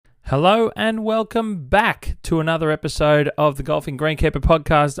Hello and welcome back to another episode of the Golfing Greenkeeper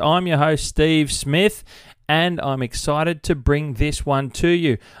podcast. I'm your host, Steve Smith, and I'm excited to bring this one to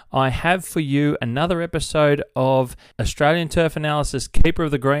you. I have for you another episode of Australian Turf Analysis Keeper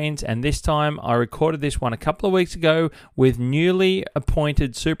of the Greens, and this time I recorded this one a couple of weeks ago with newly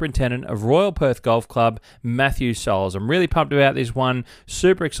appointed Superintendent of Royal Perth Golf Club, Mathew. I'm really pumped about this one.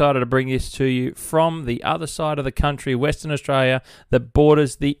 Super excited to bring this to you from the other side of the country, Western Australia, that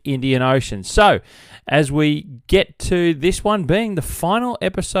borders the Indian Ocean. So, as we get to this one being the final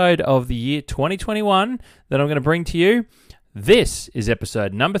episode of the year 2021 that I'm going to bring to you, this is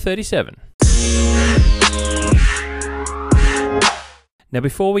episode number 37. Now,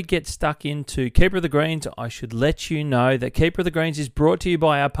 before we get stuck into Keeper of the Greens, I should let you know that Keeper of the Greens is brought to you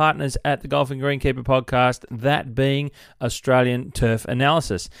by our partners at the Golfing Greenkeeper podcast, that being Australian Turf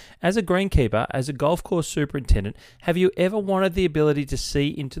Analysis. As a greenkeeper, as a golf course superintendent, have you ever wanted the ability to see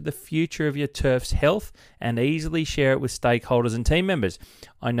into the future of your turf's health and easily share it with stakeholders and team members?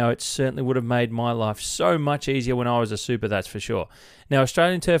 I know it certainly would have made my life so much easier when I was a super, that's for sure. Now,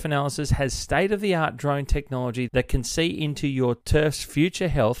 Australian Turf Analysis has state-of-the-art drone technology that can see into your turf's future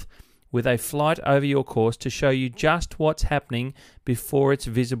health with a flight over your course to show you just what's happening before it's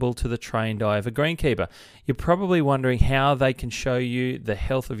visible to the trained eye of a greenkeeper. You're probably wondering how they can show you the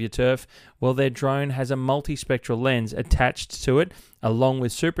health of your turf. Well, their drone has a multispectral lens attached to it, along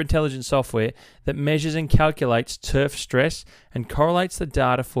with super intelligent software that measures and calculates turf stress and correlates the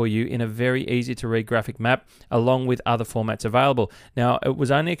data for you in a very easy-to-read graphic map, along with other formats available. Now, it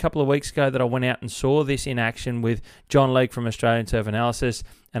was only a couple of weeks ago that I went out and saw this in action with John Legg from Australian Turf Analysis,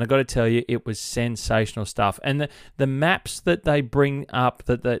 and I've got to tell you, it was sensational stuff. And the maps that they bring up,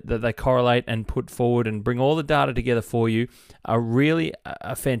 that they correlate and put forward and bring all the data together for you, are really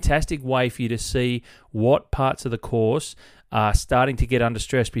a fantastic way for you to see what parts of the course are starting to get under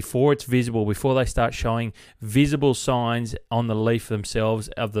stress before it's visible, before they start showing visible signs on the leaf themselves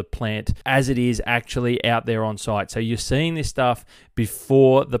of the plant as it is actually out there on site. So you're seeing this stuff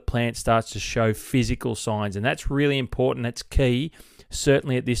before the plant starts to show physical signs, and that's really important. That's key,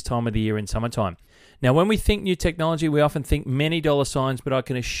 certainly at this time of the year in summertime. Now, when we think new technology, we often think many dollar signs, but I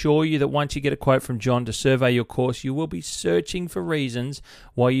can assure you that once you get a quote from John to survey your course, you will be searching for reasons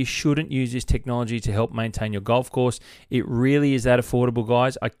why you shouldn't use this technology to help maintain your golf course. It really is that affordable,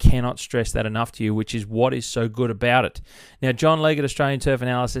 guys. I cannot stress that enough to you, which is what is so good about it. Now, John Legg at Australian Turf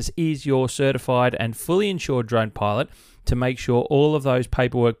Analysis is your certified and fully insured drone pilot to make sure all of those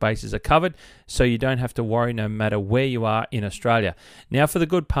paperwork bases are covered so you don't have to worry no matter where you are in Australia. Now, for the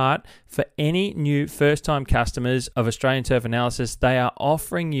good part, for any new first-time customers of Australian Turf Analysis, they are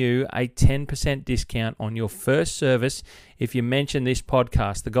offering you a 10% discount on your first service if you mention this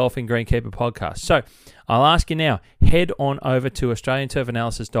podcast, the Golfing Greenkeeper podcast. So I'll ask you now, head on over to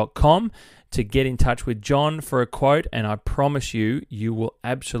australianturfanalysis.com to get in touch with John for a quote, and I promise you, you will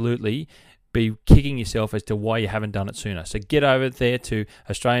absolutely be kicking yourself as to why you haven't done it sooner. So get over there to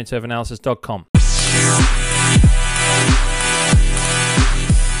australianturfanalysis.com.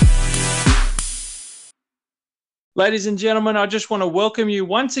 Ladies and gentlemen, I just want to welcome you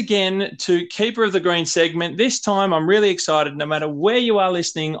once again to Keeper of the Green segment. This time I'm really excited, no matter where you are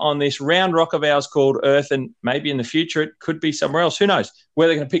listening on this round rock of ours called Earth, and maybe in the future it could be somewhere else. Who knows where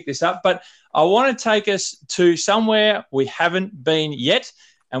they're going to pick this up. But I want to take us to somewhere we haven't been yet.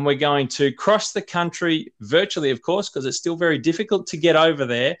 And we're going to cross the country virtually, of course, because it's still very difficult to get over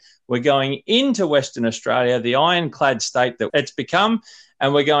there. We're going into Western Australia, the ironclad state that it's become,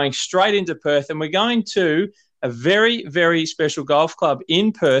 and we're going straight into Perth. And we're going to a very, very special golf club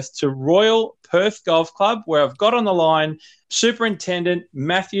in Perth, to Royal Perth Golf Club, where I've got on the line Superintendent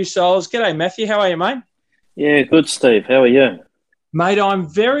Mathew. G'day, Mathew. How are you, mate? Yeah, good, Steve. How are you? Mate, I'm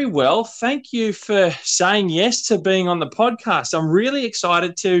very well. Thank you for saying yes to being on the podcast. I'm really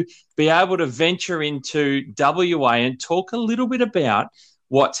excited to be able to venture into WA and talk a little bit about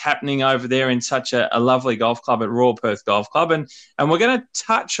what's happening over there in such a lovely golf club at Royal Perth Golf Club. And we're going to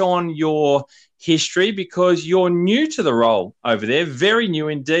touch on your history because you're new to the role over there, very new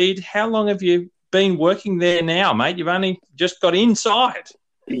indeed. How long have you been working there now, mate? You've only just got inside.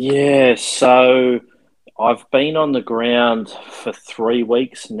 Yeah, so I've been on the ground for 3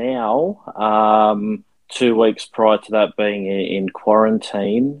 weeks now, 2 weeks prior to that being in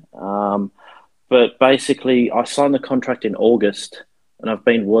quarantine. But basically, I signed the contract in August, and I've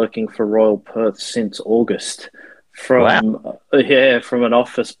been working for Royal Perth since August from an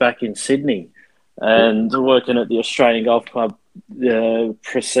office back in Sydney, and working at the Australian Golf Club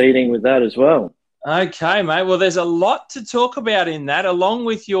proceeding with that as well. Okay, mate. Well, there's a lot to talk about in that, along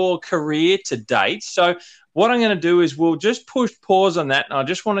with your career to date. So what I'm going to do is we'll just push pause on that. And I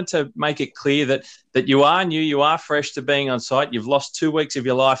just wanted to make it clear that you are new, you are fresh to being on site. You've lost 2 weeks of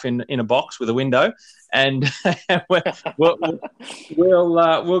your life in a box with a window. And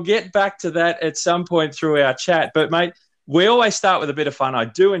we'll get back to that at some point through our chat. But, mate, we always start with a bit of fun. I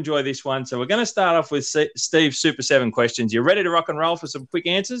do enjoy this one. So we're going to start off with Steve's Super 7 questions. You ready to rock and roll for some quick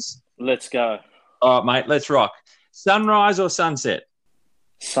answers? Let's go. All right, mate, let's rock. Sunrise or sunset?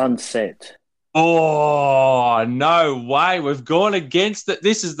 Sunset. Oh, no way. We've gone against it.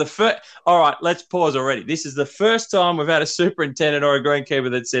 This is the first. All right, let's pause already. This is the first time we've had a superintendent or a greenkeeper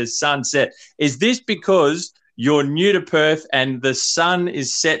that says sunset. Is this because you're new to Perth and the sun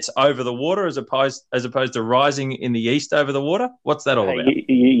is sets over the water as opposed to rising in the east over the water? What's that all about?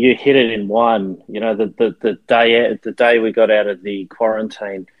 You hit it in one. You know, the day we got out of the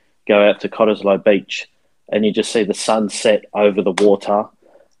quarantine, go out to Cottesloe Beach, and you just see the sun set over the water.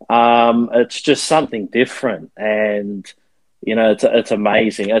 It's just something different, and you know, it's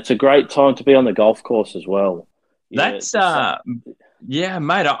amazing. It's a great time to be on the golf course as well. Yeah,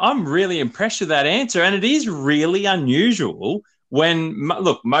 mate, I'm really impressed with that answer, and it is really unusual when,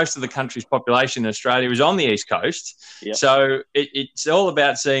 look, most of the country's population in Australia is on the East Coast, so it's all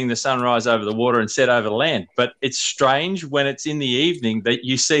about seeing the sunrise over the water and set over the land, but it's strange when it's in the evening that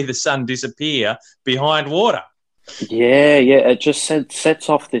you see the sun disappear behind water. Yeah, it just sets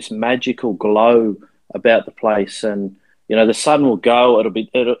off this magical glow about the place, and you know, the sun will go,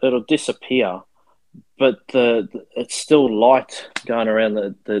 it'll disappear, but it's still light going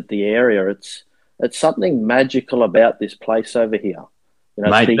around the area. It's something magical about this place over here. You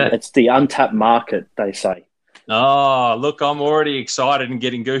know, mate, it's the untapped market, they say. Oh, look, I'm already excited and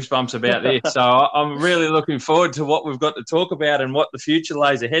getting goosebumps about this. So I'm really looking forward to what we've got to talk about and what the future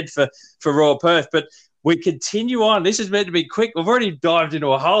lays ahead for Royal Perth. But we continue on. This is meant to be quick. We've already dived into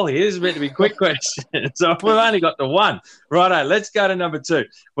a hole here. This is meant to be quick questions. So we've only got to one. Righto, let's go to number 2.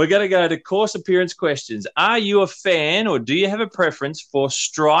 We're going to go to course appearance questions. Are you a fan or do you have a preference for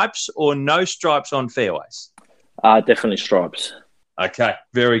stripes or no stripes on fairways? Definitely stripes. Okay,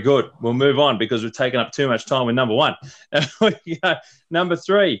 very good. We'll move on because we've taken up too much time with number 1. We go. Number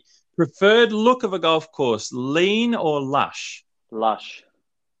 3, preferred look of a golf course, lean or lush? Lush.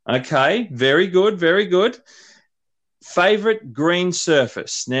 Okay, very good, very good. Favorite green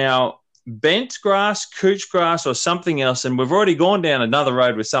surface? Now, bent grass, couch grass, or something else, and we've already gone down another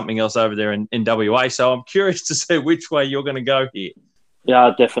road with something else over there in WA, so I'm curious to see which way you're going to go here.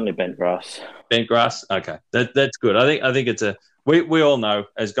 Yeah, definitely bent grass. Bent grass? Okay, that's good. I think it's we all know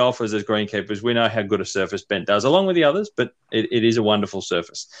as golfers, as greenkeepers, we know how good a surface bent does, along with the others, but it is a wonderful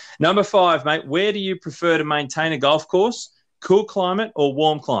surface. Number 5, mate, where do you prefer to maintain a golf course? Cool climate or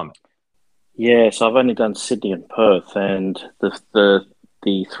warm climate? Yes, I've only done Sydney and Perth, and the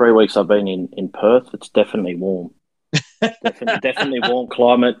 3 weeks I've been in Perth, it's definitely warm. definitely warm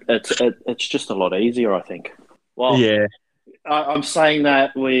climate. It's just a lot easier, I think. Well, yeah, I'm saying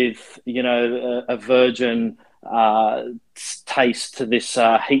that with, you know, a virgin taste to this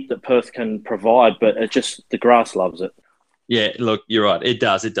heat that Perth can provide, but the grass loves it. Yeah, look, you're right. It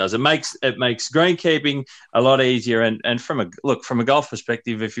does. It makes greenkeeping a lot easier. And from a golf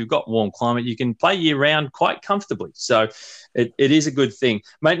perspective, if you've got warm climate, you can play year round quite comfortably. So it is a good thing.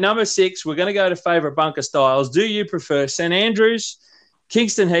 Mate, number 6, we're going to go to favourite bunker styles. Do you prefer St Andrews,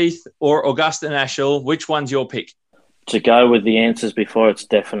 Kingston Heath, or Augusta National? Which one's your pick? To go with the answers before, it's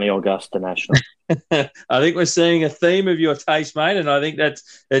definitely Augusta National. I think we're seeing a theme of your taste, mate, and I think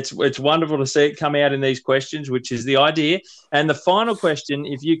it's wonderful to see it come out in these questions, which is the idea. And the final question,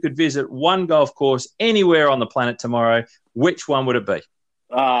 if you could visit one golf course anywhere on the planet tomorrow, which one would it be?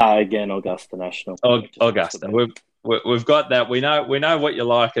 Again, Augusta National. Augusta. We've got that. We know what you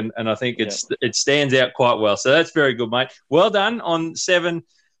like, and I think it stands out quite well. So that's very good, mate. Well done on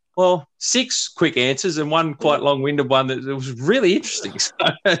 6 quick answers and one quite long-winded one that was really interesting. So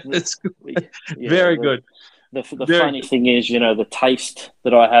it's very good. The funny thing is, you know, the taste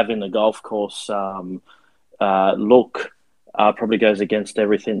that I have in the golf course look probably goes against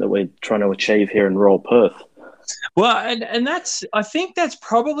everything that we're trying to achieve here in Royal Perth. Well, and I think that's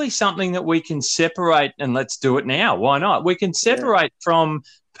probably something that we can separate, and let's do it now. Why not? We can separate from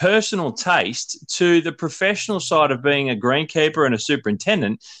personal taste to the professional side of being a greenkeeper and a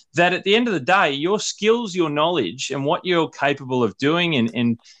superintendent, that at the end of the day, your skills, your knowledge, and what you're capable of doing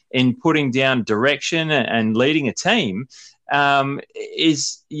in putting down direction and leading a team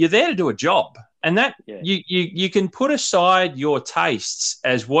is you're there to do a job. And that you can put aside your tastes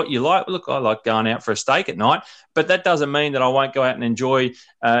as what you like. Look, I like going out for a steak at night, but that doesn't mean that I won't go out and enjoy,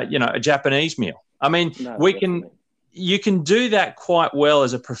 a Japanese meal. I mean, you can do that quite well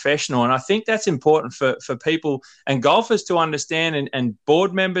as a professional. And I think that's important for people and golfers to understand, and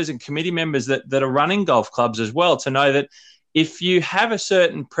board members and committee members that are running golf clubs as well, to know that if you have a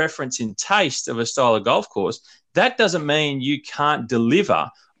certain preference in taste of a style of golf course, that doesn't mean you can't deliver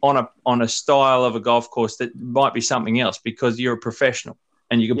on a style of a golf course that might be something else, because you're a professional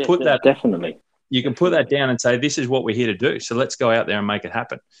and you can put that definitely. You can put that down and say, this is what we're here to do. So let's go out there and make it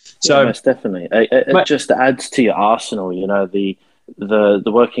happen. So most definitely. It just adds to your arsenal, the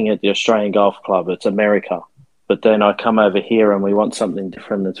working at the Australian Golf Club, it's America. But then I come over here and we want something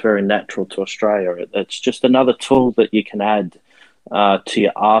different that's very natural to Australia. It's just another tool that you can add to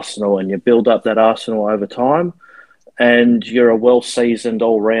your arsenal, and you build up that arsenal over time, and you're a well-seasoned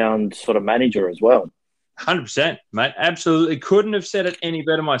all-round sort of manager as well. 100%, mate. Absolutely. Couldn't have said it any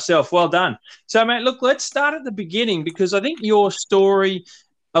better myself. Well done. So, mate, look, let's start at the beginning, because I think your story,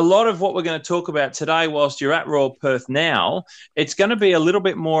 a lot of what we're going to talk about today whilst you're at Royal Perth now, it's going to be a little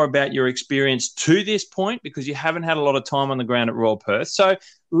bit more about your experience to this point, because you haven't had a lot of time on the ground at Royal Perth. So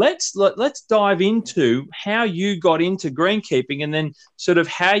let's dive into how you got into greenkeeping, and then sort of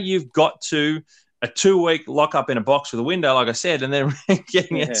how you've got to a 2-week lock up in a box with a window, like I said, and then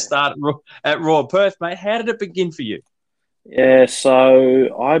getting it started at Royal Perth, mate. How did it begin for you? Yeah,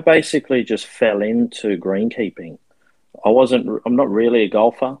 so I basically just fell into greenkeeping. I'm not really a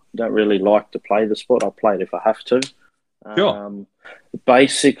golfer. Don't really like to play the sport. I play it if I have to. Sure.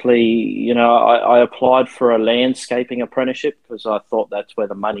 Basically, I applied for a landscaping apprenticeship because I thought that's where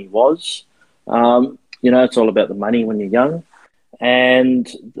the money was. It's all about the money when you're young. And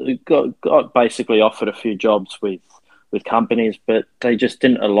got basically offered a few jobs with companies, but they just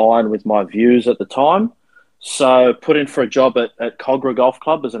didn't align with my views at the time. So put in for a job at Cogra Golf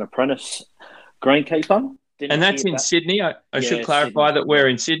Club as an apprentice greenkeeper. And that's in Sydney. I should clarify Sydney. That we're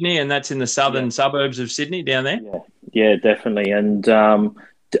in Sydney, and that's in the southern suburbs of Sydney down there. Yeah, definitely. And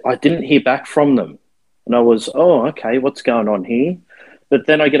I didn't hear back from them. And I was, okay, what's going on here? But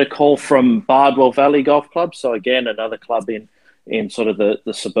then I get a call from Bardwell Valley Golf Club. So again, another club in sort of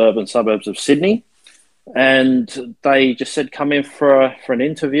the suburban suburbs of Sydney. And they just said, come in for an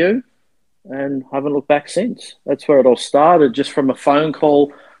interview, and I haven't looked back since. That's where it all started, just from a phone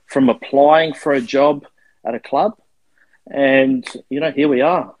call, from applying for a job at a club. And, here we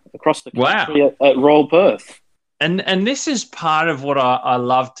are across the country at Royal Perth. And this is part of what I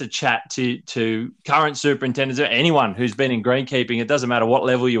love to chat to current superintendents, or anyone who's been in greenkeeping. It doesn't matter what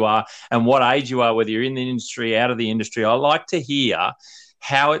level you are and what age you are, whether you're in the industry, out of the industry. I like to hear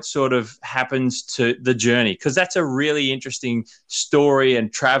how it sort of happens to the journey, because that's a really interesting story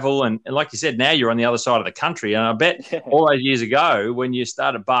and travel. And like you said, now you're on the other side of the country. And I bet all those years ago when you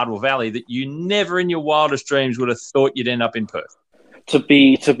started Bardwell Valley that you never in your wildest dreams would have thought you'd end up in Perth. To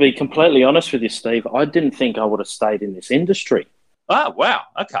be completely honest with you, Steve, I didn't think I would have stayed in this industry. Oh, wow.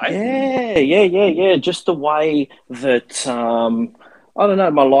 Okay. Yeah. Just the way that, I don't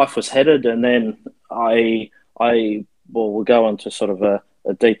know, my life was headed. And then we'll go on to sort of a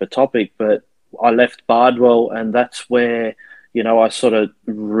deeper topic, but I left Bardwell, and that's where, I sort of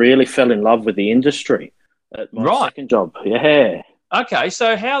really fell in love with the industry at my second job. Yeah. Okay.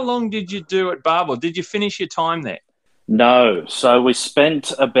 So how long did you do at Bardwell? Did you finish your time there? No. So we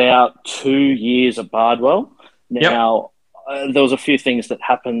spent about 2 years at Bardwell. Now, there was a few things that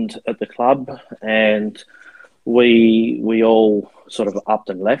happened at the club, and we all sort of upped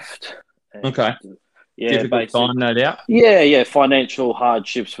and left. And, okay. Yeah, difficult time, no doubt. Yeah, financial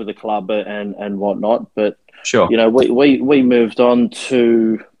hardships for the club and whatnot. But, sure, we moved on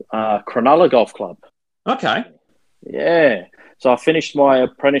to Cronulla Golf Club. Okay. Yeah. So I finished my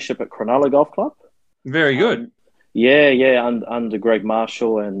apprenticeship at Cronulla Golf Club. Very good. Under Greg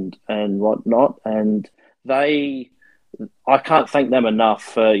Marshall and whatnot. And I can't thank them enough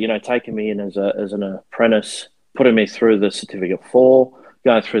for, taking me in as an apprentice, putting me through the Certificate 4,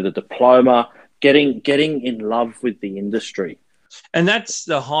 going through the diploma, getting in love with the industry. And that's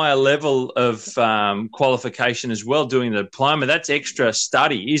the higher level of qualification as well, doing the diploma. That's extra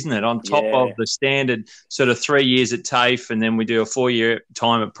study, isn't it, on top of the standard sort of 3 years at TAFE, and then we do a 4-year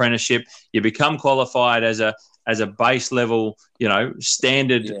time apprenticeship. You become qualified as a base level,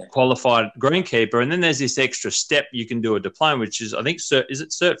 standard qualified greenkeeper. And then there's this extra step you can do a diploma, which is, I think, is it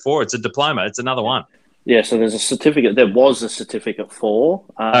Cert 4? It's a diploma. It's another one. Yeah, so there's a certificate. There was a Certificate 4,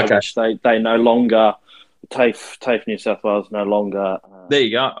 which they no longer, TAFE New South Wales no longer. There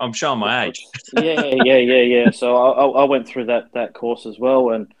you go. I'm showing my age. Yeah. So I went through that course as well.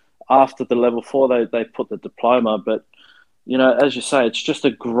 And after the level 4, they put the diploma. But, as you say, it's just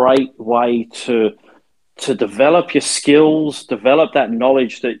a great way to develop your skills, develop that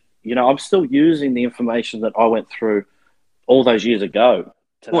knowledge that I'm still using the information that I went through all those years ago.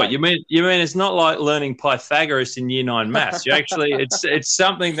 Today. What you mean? It's not like learning Pythagoras in Year 9 maths. You actually, it's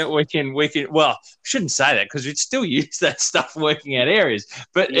something that we can. Well, I shouldn't say that because we'd still use that stuff working out areas,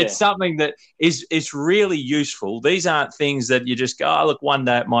 but it's something that is really useful. These aren't things that you just go, oh, look, one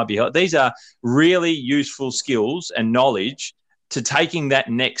day it might be hot. These are really useful skills and knowledge to taking that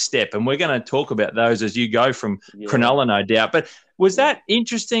next step, and we're going to talk about those as you go from Cronulla, no doubt. But was that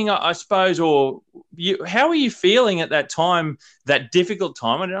interesting, I suppose, or how were you feeling at that time, that difficult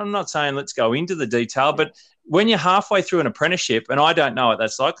time? And I'm not saying let's go into the detail, but when you're halfway through an apprenticeship, and I don't know what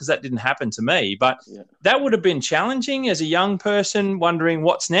that's like because that didn't happen to me, but that would have been challenging as a young person wondering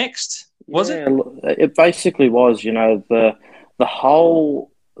what's next, was it? It basically was, the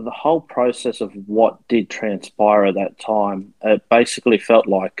whole process of what did transpire at that time. It basically felt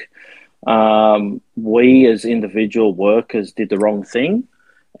like we as individual workers did the wrong thing,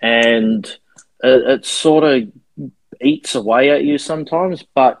 and it sort of eats away at you sometimes,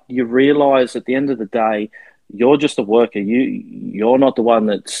 but you realize at the end of the day, you're just a worker. You're not the one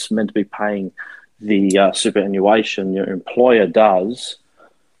that's meant to be paying the superannuation. Your employer does.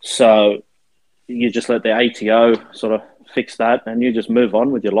 So you just let the ATO sort of fix that and you just move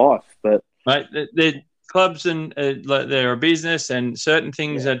on with your life. But mate, the clubs and they're a business, and certain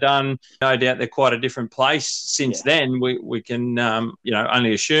things are done. No doubt they're quite a different place since then. We can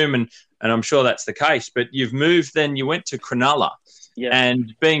only assume, and I'm sure that's the case. But you've moved. Then you went to Cronulla,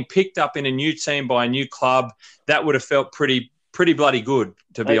 and being picked up in a new team by a new club, that would have felt pretty bloody good,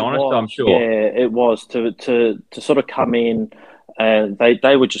 to be honest. I'm sure. Yeah, it was to sort of come in. And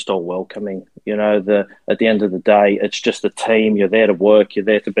they were just all welcoming. At the end of the day, it's just a team. You're there to work. You're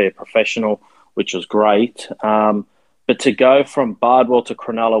there to be a professional, which was great. But to go from Bardwell to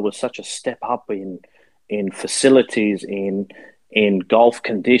Cronulla was such a step up in facilities, in golf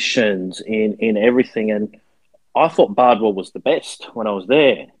conditions, in everything. And I thought Bardwell was the best when I was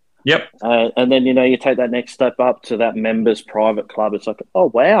there. Yep. And then, you take that next step up to that members private club. It's like, oh,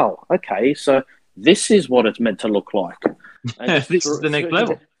 wow. Okay, so this is what it's meant to look like. And this is the next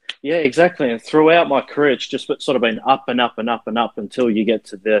level. Yeah, exactly. And throughout my career, it's just sort of been up and up and up and up until you get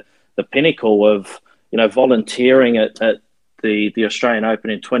to the pinnacle of, volunteering at the Australian Open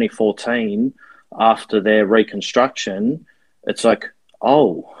in 2014 after their reconstruction. It's like,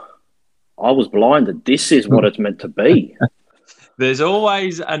 oh, I was blinded. This is what it's meant to be. There's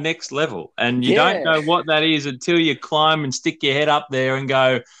always a next level, and you don't know what that is until you climb and stick your head up there and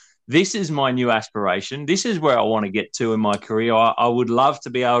go, this is my new aspiration. This is where I want to get to in my career. I would love to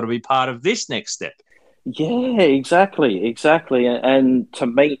be able to be part of this next step. Yeah, exactly. And to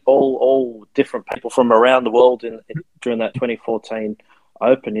meet all different people from around the world during that 2014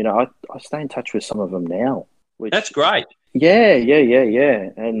 Open, I stay in touch with some of them now. That's great. Yeah.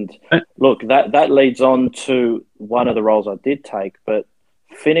 And look, that leads on to one of the roles I did take, but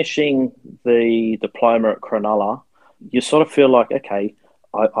finishing the diploma at Cronulla, you sort of feel like, okay,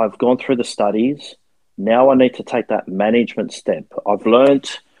 I've gone through the studies. Now I need to take that management step. I've learned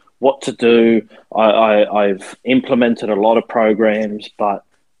what to do. I've implemented a lot of programs, but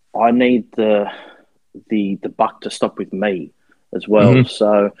I need the buck to stop with me as well. Mm-hmm.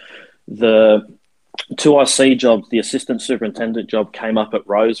 So the 2IC job, the assistant superintendent job, came up at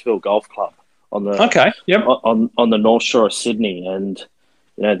Roseville Golf Club on the on the North Shore of Sydney, and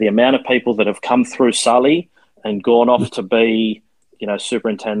the amount of people that have come through Sully and gone off to be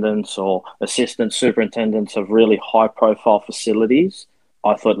superintendents or assistant superintendents of really high-profile facilities.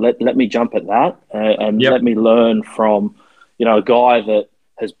 I thought, let me jump at that and let me learn from, a guy that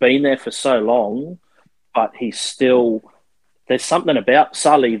has been there for so long, but he's still, there's something about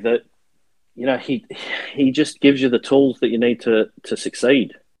Sully that, he just gives you the tools that you need to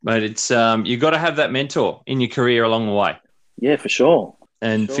succeed. Mate, it's you've got to have that mentor in your career along the way. Yeah, for sure.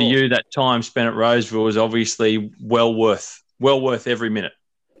 And for you, that time spent at Roseville was obviously well worth every minute.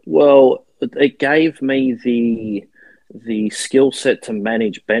 Well, it gave me the skill set to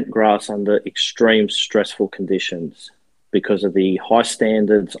manage bent grass under extreme stressful conditions because of the high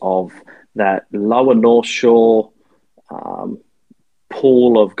standards of that lower North Shore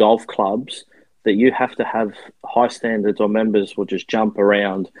pool of golf clubs, that you have to have high standards or members will just jump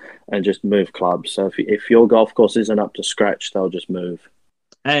around and just move clubs. So if your golf course isn't up to scratch, they'll just move.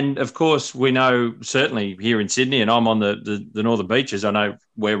 And, of course, we know certainly here in Sydney, and I'm on the Northern Beaches, I know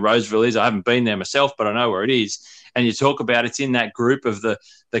where Roseville is. I haven't been there myself, but I know where it is. And you talk about it's in that group of the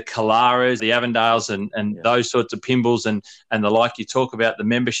Kalaras, the Avondales and those sorts of Pimbles and the like. You talk about the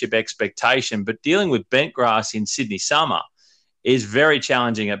membership expectation, but dealing with bent grass in Sydney summer is very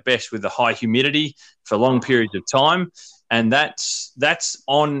challenging at best with the high humidity for long periods of time. and that's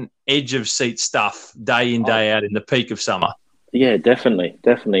on edge of seat stuff day in, day out in the peak of summer. Yeah, definitely.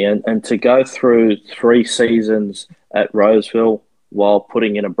 And to go through 3 seasons at Roseville while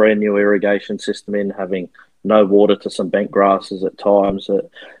putting in a brand new irrigation system in, having no water to some bent grasses at times,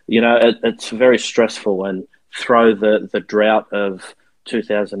 it's very stressful. And throw the drought of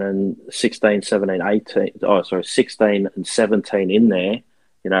 2016, 17, 18, 16 and 17 in there,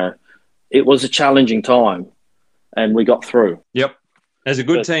 it was a challenging time and we got through. Yep. As a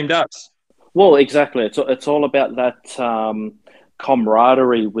good team does. Well, exactly. It's all about that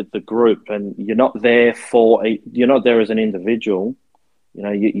camaraderie with the group, and you're not there as an individual.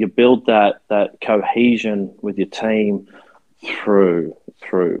 You build that cohesion with your team through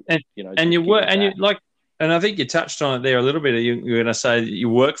and you work, and you like. And I think you touched on it there a little bit. You're going to say that you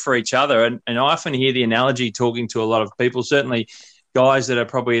work for each other. And I often hear the analogy talking to a lot of people, certainly guys that are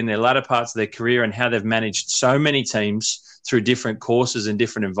probably in their latter parts of their career and how they've managed so many teams through different courses and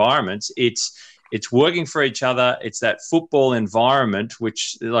different environments. It's working for each other. It's that football environment,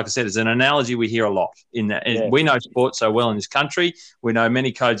 which, like I said, is an analogy we hear a lot in that. Yeah. We know sport so well in this country. We know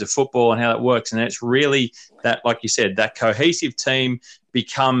many codes of football and how it works. And it's really that, like you said, that cohesive team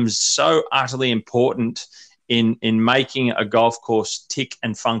becomes so utterly important in making a golf course tick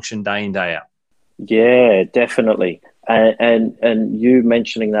and function day in, day out. Yeah, definitely. And you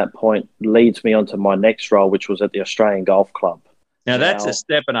mentioning that point leads me on to my next role, which was at the Australian Golf Club. Now that's a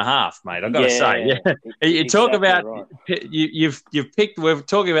step and a half, mate. I've got to say, you talk about right. You've picked. We're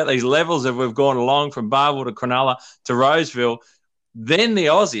talking about these levels that we've gone along from Barwell to Cronulla to Roseville, then the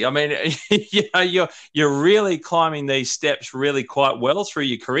Aussie. I mean, you're really climbing these steps really quite well through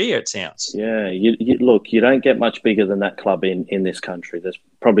your career. It sounds. Yeah, look, you don't get much bigger than that club in this country. There's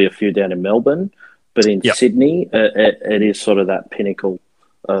probably a few down in Melbourne, but in Sydney, it is sort of that pinnacle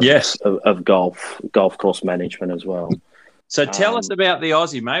of golf course management as well. So tell us about the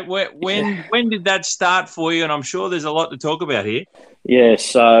Aussie, mate. When did that start for you? And I'm sure there's a lot to talk about here. Yeah,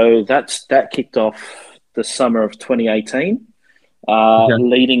 so that kicked off the summer of 2018,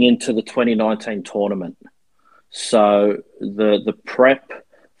 leading into the 2019 tournament. So the prep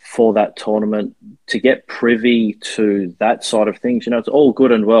for that tournament, to get privy to that side of things, it's all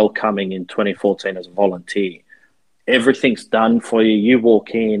good and well coming in 2014 as a volunteer. Everything's done for you. You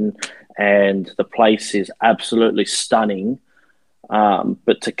walk in and the place is absolutely stunning.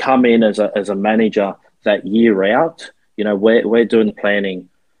 But to come in as a manager that year out, we're doing the planning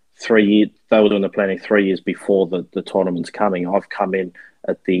 3 years. They were doing the planning 3 years before the tournament's coming. I've come in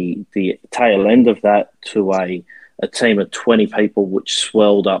at the tail end of that to a team of 20 people, which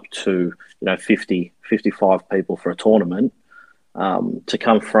swelled up to 50, 55 people for a tournament. To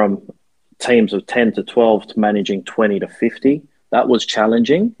come from teams of 10 to 12 to managing 20 to 50. That was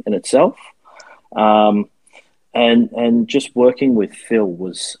challenging in itself. And just working with Phil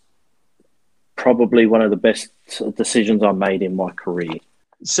was probably one of the best decisions I made in my career.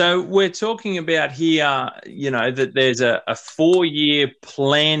 So we're talking about here, that there's a 4-year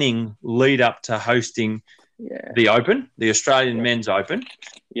planning lead up to hosting the Open, the Australian Men's Open.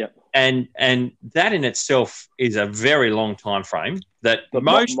 Yep. And that in itself is a very long time frame that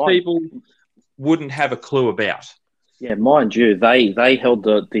most people wouldn't have a clue about. Yeah, mind you, they held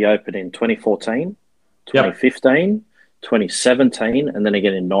the Open in 2014, 2015, 2017, and then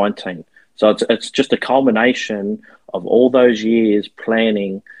again in 19. So it's just a culmination of all those years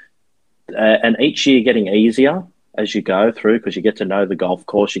planning, and each year getting easier as you go through, because you get to know the golf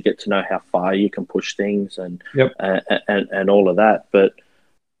course, you get to know how far you can push things, and all of that. But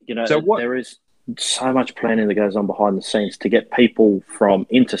there is so much planning that goes on behind the scenes to get people from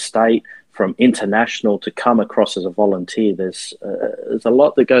interstate, from international to come across as a volunteer. There's a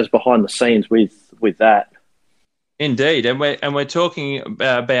lot that goes behind the scenes with that. Indeed, and we're talking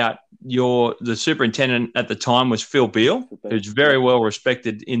about the superintendent at the time was Phil Beale, who's very well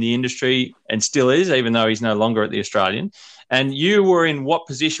respected in the industry and still is, even though he's no longer at the Australian. And you were in what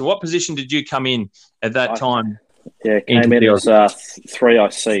position? What position did you come in at that time? Yeah, came in as 3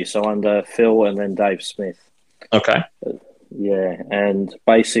 IC, so under Phil and then Dave Smith. Okay. Yeah, and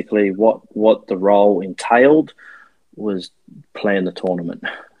basically what the role entailed was plan the tournament.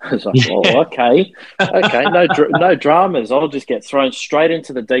 I was like, well, okay, no dramas. I'll just get thrown straight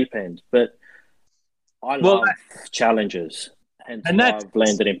into the deep end. But I love challenges, and I've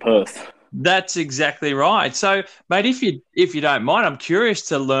landed in Perth. That's exactly right. So, mate, if you don't mind, I'm curious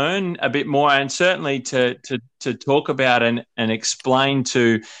to learn a bit more, and certainly to talk about and explain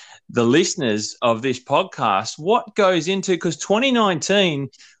to the listeners of this podcast what goes into, because 2019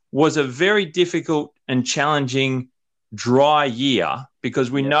 was a very difficult and challenging dry year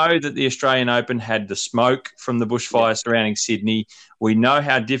because we know that the Australian Open had the smoke from the bushfire surrounding Sydney. We know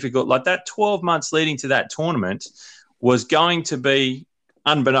how difficult, like that 12 months leading to that tournament was going to be,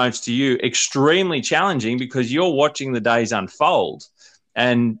 unbeknownst to you, extremely challenging because you're watching the days unfold.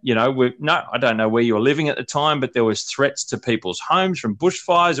 And, you know, I don't know where you were living at the time, but there was threats to people's homes from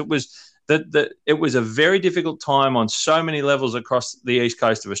bushfires. It was a very difficult time on so many levels across the east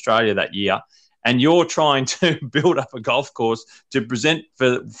coast of Australia that year. And you're trying to build up a golf course to present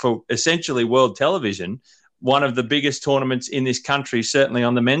for essentially world television, one of the biggest tournaments in this country, certainly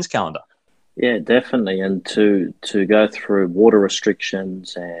on the men's calendar. Yeah, definitely. And to go through water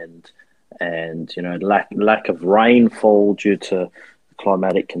restrictions and you know, lack of rainfall due to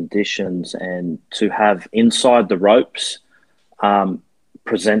climatic conditions, and to have inside the ropes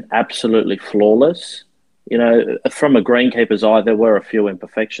present absolutely flawless. You know, from a greenkeeper's eye, there were a few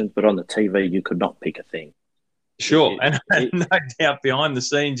imperfections, but on the TV, you could not pick a thing. Sure, and no doubt behind the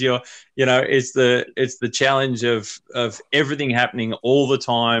scenes, it's the challenge of everything happening all the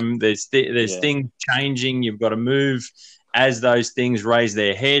time. There's things changing. You've got to move as those things raise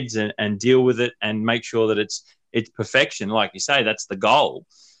their heads and deal with it and make sure that it's perfection. Like you say, that's the goal.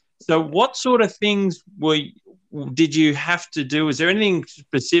 So, what sort of things did you have to do? Is there anything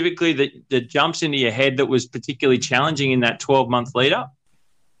specifically that jumps into your head that was particularly challenging in that 12-month lead up?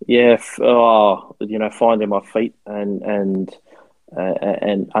 Yeah, finding my feet and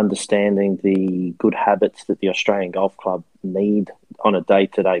understanding the good habits that the Australian Golf Club need on a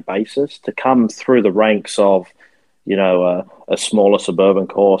day-to-day basis to come through the ranks of, you know, a smaller suburban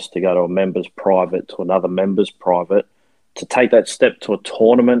course to go to a members private to another members private, to take that step to a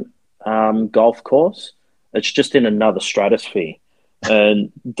tournament golf course. It's just in another stratosphere.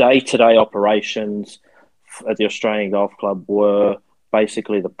 And day-to-day operations at the Australian Golf Club were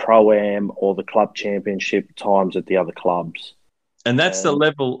basically the Pro-Am or the club championship times at the other clubs. And that's the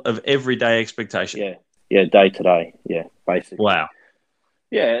level of everyday expectation. Yeah, day-to-day, basically. Wow.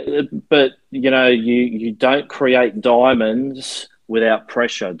 Yeah, but, you know, you don't create diamonds without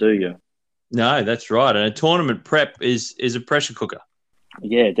pressure, do you? No, that's right. And a tournament prep is a pressure cooker.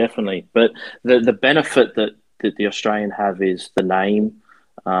 Yeah, definitely. But the benefit that the Australian have is the name,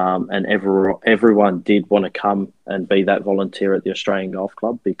 and everyone did want to come and be that volunteer at the Australian Golf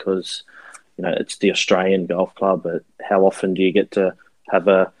Club because, you know, it's the Australian Golf Club. But how often do you get to have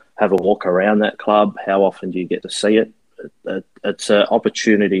a walk around that club? How often do you get to see it? It's an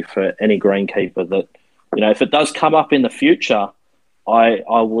opportunity for any greenkeeper that, you know, if it does come up in the future, I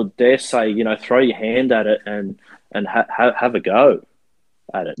would dare say, you know, throw your hand at it and have a go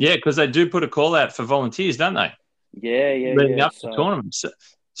at it. Yeah, because they do put a call out for volunteers, don't they? Yeah. Leading up to tournaments.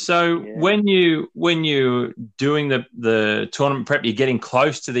 So when you're doing the tournament prep, you're getting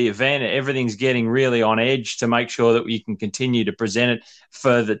close to the event, everything's getting really on edge to make sure that you can continue to present it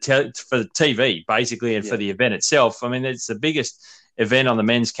for the TV, basically, and for the event itself. I mean, it's the biggest event on the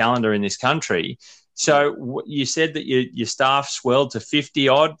men's calendar in this country. So you said that your staff swelled to 50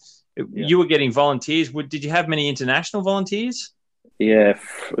 odd. You were getting volunteers. Did you have many international volunteers? Yeah,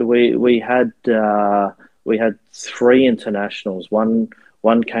 we had 3 internationals.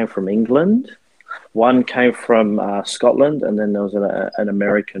 One came from England, one came from Scotland, and then there was an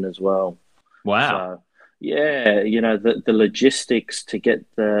American as well. Wow. So, yeah, you know, the logistics to get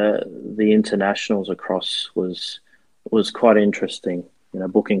the internationals across was quite interesting. You know,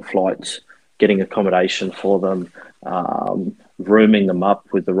 booking flights, getting accommodation for them, rooming them up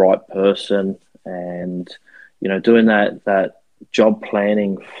with the right person, and, you know, doing that job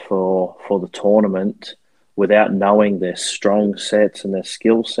planning for the tournament without knowing their strong sets and their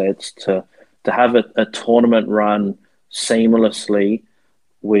skill sets to have a tournament run seamlessly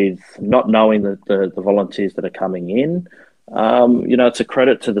with not knowing the volunteers that are coming in. You know, it's a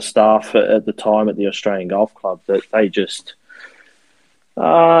credit to the staff at the time at the Australian Golf Club that they just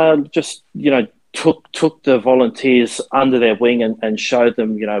you know, took the volunteers under their wing and showed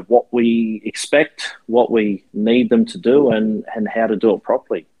them, you know, what we expect, what we need them to do, and how to do it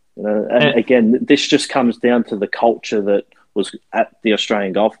properly. You know, and again, this just comes down to the culture that was at the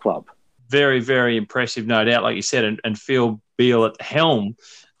Australian Golf Club. Very, very impressive, no doubt, like you said, and Phil Beale at the helm,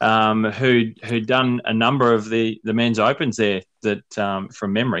 who'd done a number of the men's opens there that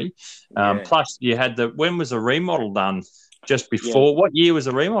from memory. Plus, you had when was the remodel done? Just before what year was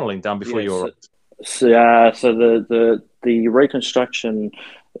the remodeling done before you were? So the reconstruction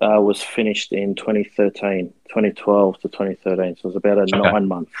was finished in 2013, 2012 to 2013. So it was about a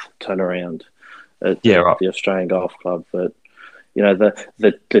 9-month turnaround at the Australian Golf Club. But, you know,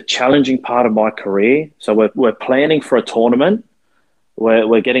 the challenging part of my career, so we're planning for a tournament,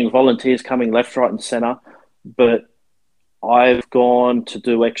 we're getting volunteers coming left, right and centre, but I've gone to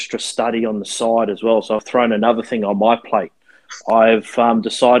do extra study on the side as well. So I've thrown another thing on my plate. I've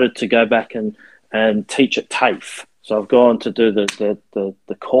decided to go back and teach at TAFE. So I've gone to do the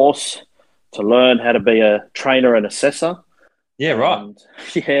course to learn how to be a trainer and assessor. Yeah, right.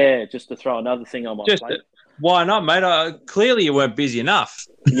 Yeah, just to throw another thing on my plate. Why not, mate? Clearly you weren't busy enough.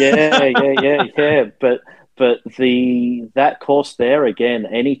 Yeah. But that course there, again,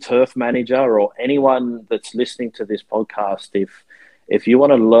 any turf manager or anyone that's listening to this podcast, if you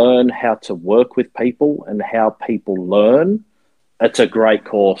want to learn how to work with people and how people learn, it's a great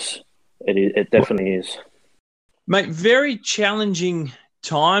course. It definitely is. Mate, very challenging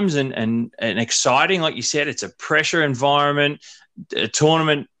times and exciting. Like you said, it's a pressure environment. A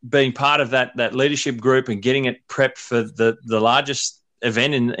tournament being part of that leadership group and getting it prepped for the largest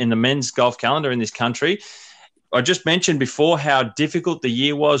event in the men's golf calendar in this country. I just mentioned before how difficult the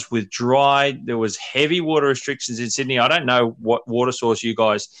year was with dry. There was heavy water restrictions in Sydney. I don't know what water source you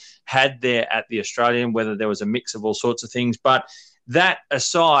guys had there at the Australian, whether there was a mix of all sorts of things. But that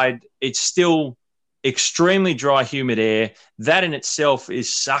aside, it's still extremely dry, humid air. That in itself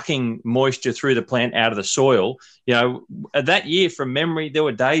is sucking moisture through the plant out of the soil. You know, that year from memory, there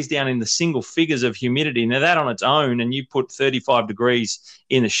were days down in the single figures of humidity. Now that on its own, and you put 35 degrees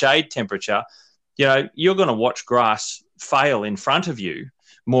in the shade temperature, you know, you're going to watch grass fail in front of you,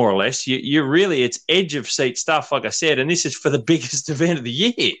 more or less. You really, it's edge of seat stuff, like I said, and this is for the biggest event of the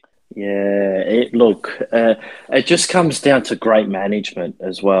year. Yeah, it just comes down to great management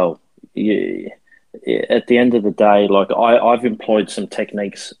as well. At the end of the day, like I've employed some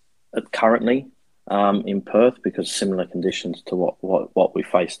techniques currently in Perth because similar conditions to what we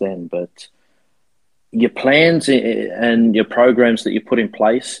faced then. But your plans and your programs that you put in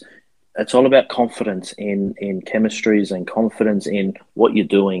place, it's all about confidence in chemistries and confidence in what you're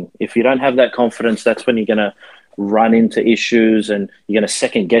doing. If you don't have that confidence, that's when you're going to run into issues and you're going to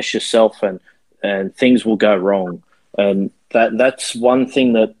second guess yourself and things will go wrong. And that's one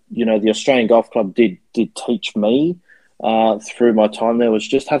thing that, you know, the Australian Golf Club did teach me through my time there, was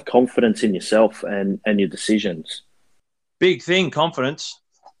just have confidence in yourself and your decisions. Big thing, confidence.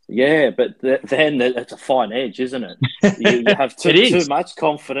 Yeah, but then it's a fine edge, isn't it? You have too much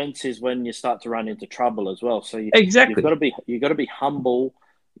confidence is when you start to run into trouble as well. So exactly, you've got to be humble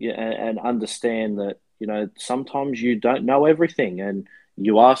and understand that, you know, sometimes you don't know everything, and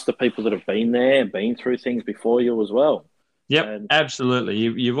you ask the people that have been there and been through things before you as well. Yep, absolutely.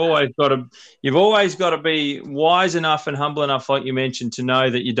 You've always got to be wise enough and humble enough, like you mentioned, to know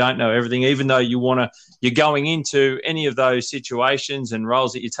that you don't know everything, even though you're going into any of those situations and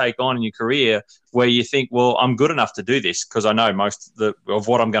roles that you take on in your career where you think, well, I'm good enough to do this because I know most of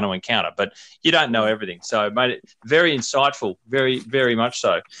what I'm going to encounter, but you don't know everything. So, mate, very insightful, very, very much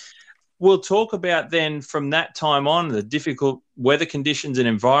so. We'll talk about then from that time on the difficult weather conditions and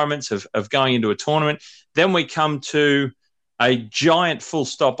environments of going into a tournament. Then we come to a giant full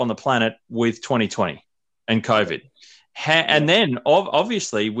stop on the planet with 2020 and COVID. And then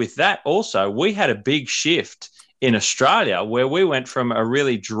obviously with that also, we had a big shift in Australia where we went from a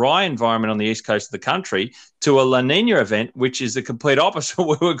really dry environment on the east coast of the country to a La Nina event, which is the complete opposite,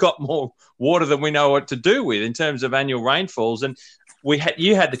 where we've got more water than we know what to do with in terms of annual rainfalls. And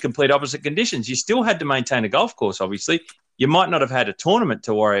you had the complete opposite conditions. You still had to maintain a golf course, obviously. You might not have had a tournament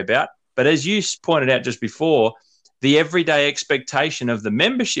to worry about, but as you pointed out just before, the everyday expectation of the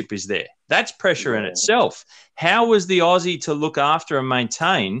membership is there. That's pressure in itself. How was the Aussie to look after and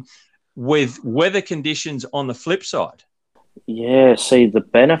maintain with weather conditions on the flip side? Yeah, see, the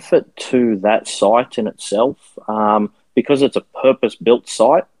benefit to that site in itself, because it's a purpose-built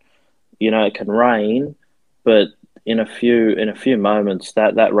site, you know, it can rain, but in a few moments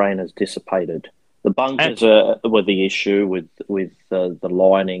that rain has dissipated. The bunkers were the issue with the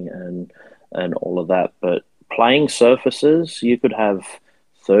lining and all of that, but playing surfaces, you could have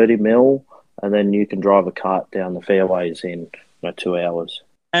 30 mil and then you can drive a cart down the fairways in 2 hours.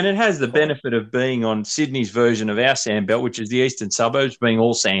 And it has the benefit of being on Sydney's version of our sandbelt, which is the eastern suburbs, being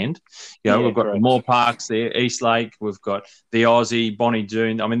all sand. You know, we've got the Moore Parks there, East Lake, we've got the Aussie, Bonnie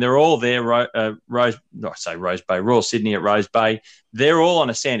Doon. I mean, they're all there, Rose Bay, Royal Sydney at Rose Bay. They're all on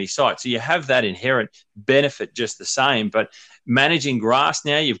a sandy site. So you have that inherent benefit just the same. But managing grass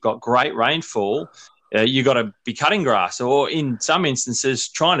now, you've got great rainfall. You've got to be cutting grass or in some instances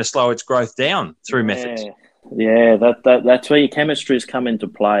trying to slow its growth down through methods. Yeah, that's where your chemistries come into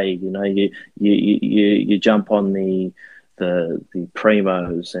play. You know, you jump on the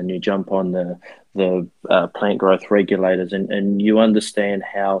primos and you jump on the plant growth regulators and you understand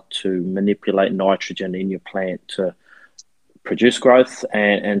how to manipulate nitrogen in your plant to produce growth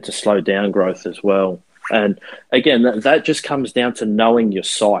and to slow down growth as well. And again, that just comes down to knowing your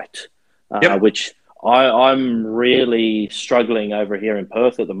site, which I'm really struggling over here in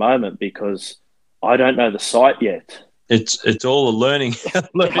Perth at the moment because I don't know the site yet. It's all a learning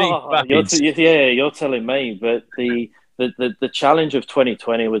phase. You're telling me, but the challenge of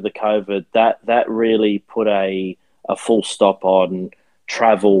 2020 with the COVID, that really put a full stop on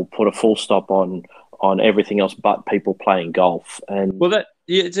travel, put a full stop on everything else but people playing golf. And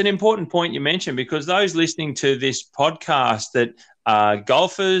it's an important point you mentioned, because those listening to this podcast that are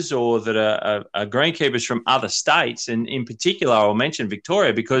golfers or that are greenkeepers from other states, and in particular I'll mention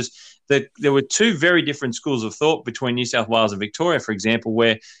Victoria, because there were two very different schools of thought between New South Wales and Victoria, for example,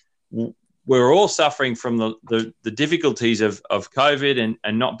 where we're all suffering from the difficulties of COVID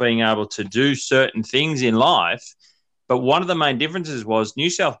and not being able to do certain things in life. But one of the main differences was New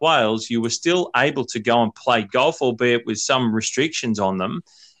South Wales, you were still able to go and play golf, albeit with some restrictions on them.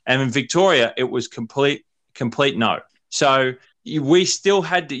 And in Victoria, it was complete no. So you still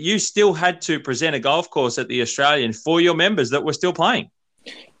had to present a golf course at the Australian for your members that were still playing.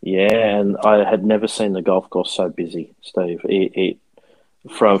 Yeah, and I had never seen the golf course so busy, Steve.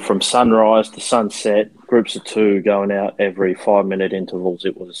 From sunrise to sunset, groups of two going out every 5-minute intervals.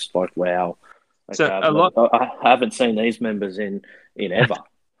 It was like, wow. So I haven't seen these members in ever.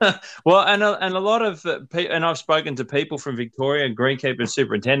 Well, and a lot of people, and I've spoken to people from Victoria, greenkeepers,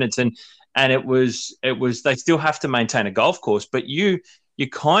 superintendents, and it was they still have to maintain a golf course, but you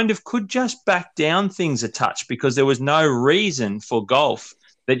kind of could just back down things a touch because there was no reason for golf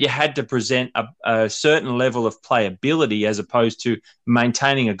that you had to present a certain level of playability as opposed to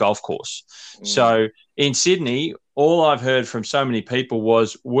maintaining a golf course. So in Sydney, all I've heard from so many people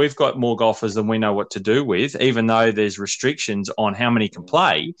was we've got more golfers than we know what to do with, even though there's restrictions on how many can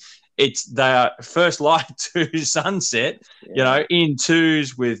play. They are first light to sunset, in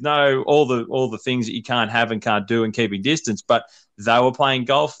twos with all the things that you can't have and can't do and keeping distance. But they were playing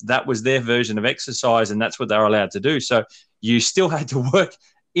golf. That was their version of exercise, and that's what they were allowed to do. So you still had to work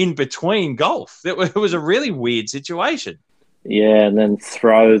in between golf. It was a really weird situation. Yeah, and then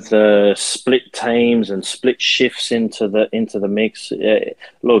throw the split teams and split shifts into the mix.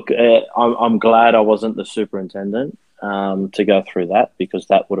 Look, I'm glad I wasn't the superintendent to go through that, because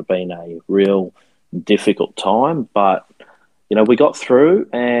that would have been a real difficult time. But we got through,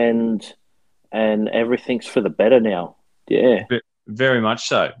 and everything's for the better now. Yeah, very much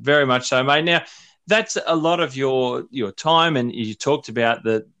so, mate. Now, that's a lot of your time, and you talked about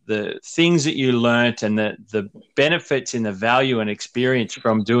the things that you learnt and the benefits in the value and experience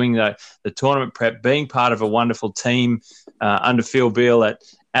from doing the tournament prep, being part of a wonderful team under Phil Beale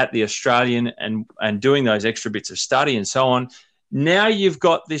at the Australian, and doing those extra bits of study and so on. Now you've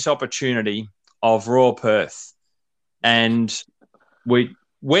got this opportunity of Royal Perth, and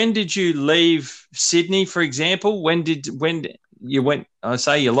when did you leave Sydney, for example? When you went? I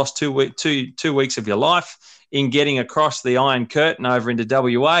say you lost 2 weeks of your life in getting across the Iron Curtain over into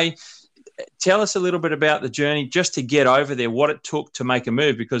WA. Tell us a little bit about the journey just to get over there, what it took to make a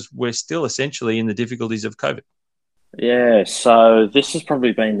move, because we're still essentially in the difficulties of COVID. Yeah, so this has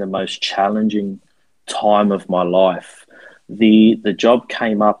probably been the most challenging time of my life. The job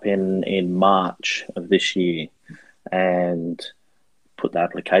came up in March of this year, and put the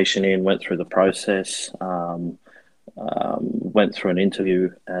application in, went through the process, went through an interview,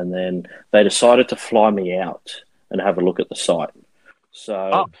 and then they decided to fly me out and have a look at the site.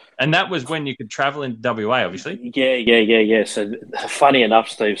 So, and that was when you could travel into WA, obviously. Yeah. So, funny enough,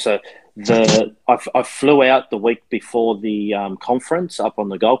 Steve. So, I flew out the week before the conference up on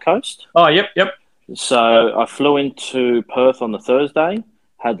the Gold Coast. Oh, yep. So, I flew into Perth on the Thursday,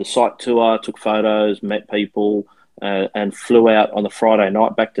 had the site tour, took photos, met people, and flew out on the Friday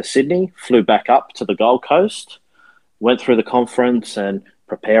night back to Sydney. Flew back up to the Gold Coast. Went through the conference and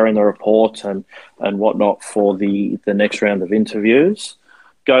preparing the report and whatnot for the next round of interviews.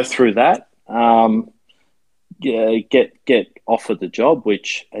 Go through that, get offered the job,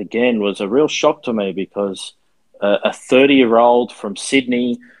 which again was a real shock to me, because a 30-year-old from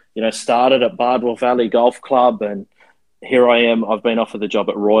Sydney, started at Bardwell Valley Golf Club, and here I am. I've been offered the job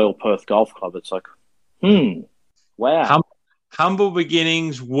at Royal Perth Golf Club. It's like, wow. Humble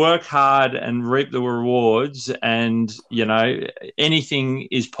beginnings, work hard and reap the rewards, and anything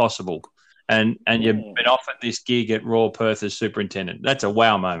is possible. And you've been offered this gig at Royal Perth as superintendent. That's a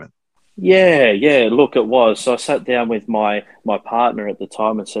wow moment. Yeah. Look, it was. So I sat down with my partner at the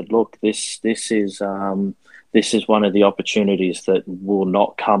time and said, "Look, this is one of the opportunities that will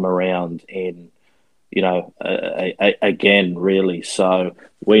not come around in, again, really. So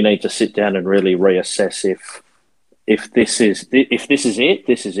we need to sit down and really reassess if this is it,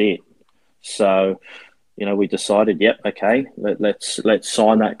 this is it." So we decided, yep, okay, let's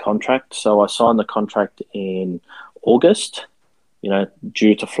sign that contract. So I signed the contract in August,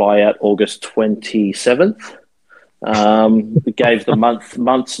 due to fly out August 27th. We gave the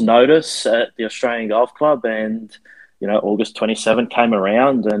month's notice at the Australian Golf Club, and August 27 came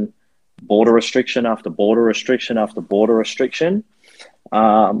around, and border restriction after border restriction after border restriction.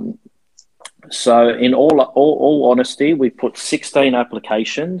 So in all honesty, we put 16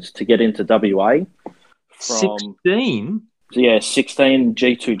 applications to get into WA. 16? Yeah, 16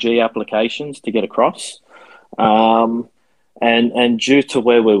 G2G applications to get across. And due to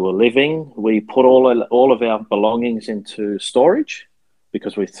where we were living, we put all of our belongings into storage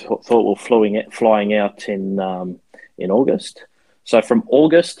because we thought we were flying out in August. So from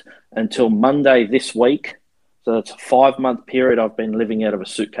August until Monday this week, so that's a 5-month period, I've been living out of a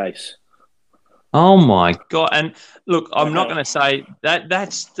suitcase. Oh my God! And look, I'm not going to say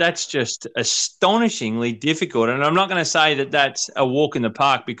that's just astonishingly difficult, and I'm not going to say that that's a walk in the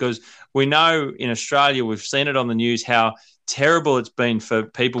park, because we know in Australia, we've seen it on the news, how terrible it's been for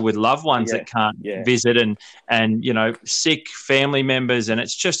people with loved ones that can't visit, and sick family members, and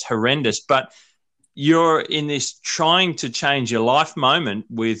it's just horrendous. But you're in this trying to change your life moment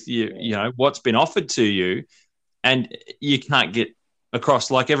with what's been offered to you, and you can't get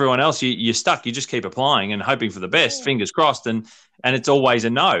across like everyone else. You're stuck. You just keep applying and hoping for the best, fingers crossed, and it's always a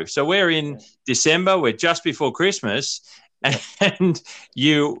no. So we're in December, we're just before Christmas, and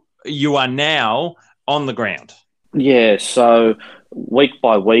you are now on the ground. Yeah, so week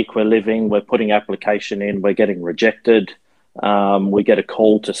by week we're putting application in, we're getting rejected. We get a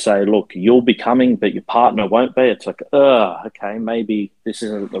call to say, look, you'll be coming, but your partner won't be. It's like, okay, maybe this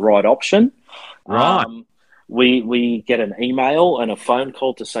isn't the right option. Right. We get an email and a phone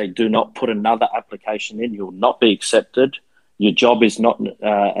call to say, do not put another application in. You'll not be accepted. Your job is not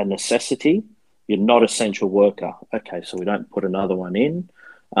a necessity. You're not essential worker. Okay, so we don't put another one in.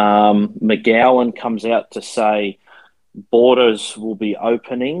 McGowan comes out to say borders will be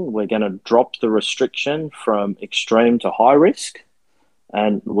opening. We're going to drop the restriction from extreme to high risk.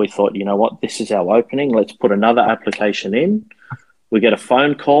 And we thought, you know what, this is our opening. Let's put another application in. We get a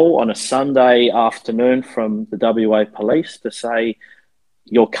phone call on a Sunday afternoon from the WA police to say,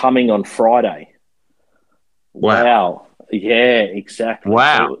 you're coming on Friday. Wow. Yeah, exactly.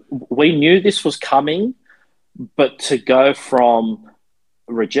 Wow. So we knew this was coming, but to go from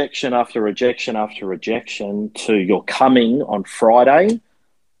rejection after rejection after rejection to you're coming on Friday,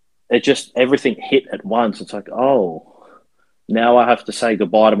 everything hit at once. It's like, oh, now I have to say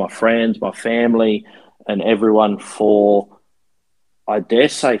goodbye to my friends, my family, and everyone for, I dare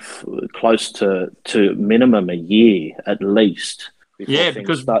say, close to minimum a year at least.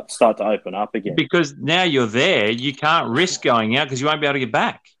 Because start to open up again. Because now you're there, you can't risk going out because you won't be able to get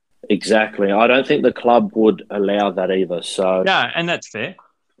back. Exactly. I don't think the club would allow that either. So yeah, and that's fair.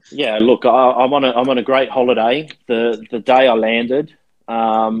 Yeah, look, I'm on a great holiday. The day I landed,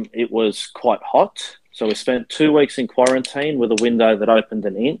 it was quite hot. So we spent 2 weeks in quarantine with a window that opened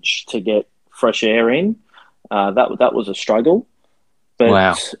an inch to get fresh air in. That was a struggle. But,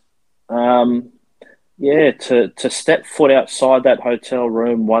 wow. To step foot outside that hotel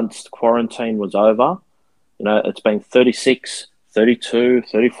room once quarantine was over, it's been 36, 32,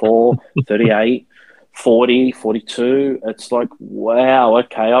 34, 38, 40, 42. It's like, wow,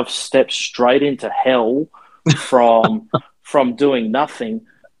 okay, I've stepped straight into hell from doing nothing.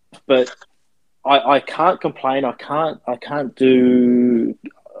 But I can't complain. I can't do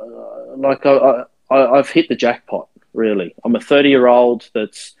I've hit the jackpot, really. I'm a 30-year-old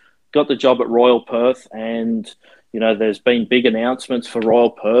that's got the job at Royal Perth, and there's been big announcements for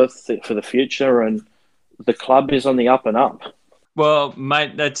Royal Perth for the future, and the club is on the up and up. Well,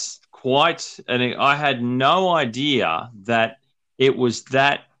 mate, that's and I had no idea that it was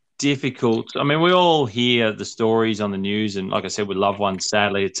that difficult. I mean, we all hear the stories on the news, and like I said, with loved ones,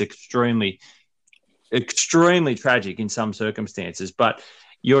 sadly, it's extremely, extremely tragic in some circumstances. But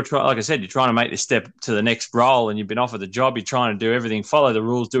like I said, you're trying to make this step to the next role, and you've been offered the job. You're trying to do everything, follow the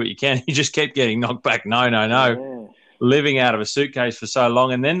rules, do what you can. You just keep getting knocked back. No. Yeah. Living out of a suitcase for so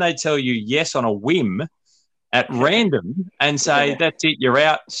long, and then they tell you yes on a whim at random and say, that's it, you're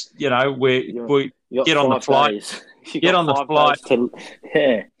out. We get on the flight. Get on the flight.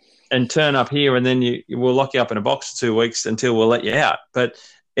 And turn up here, and then we'll lock you up in a box for 2 weeks until we'll let you out. But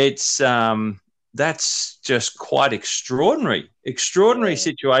it's that's just quite extraordinary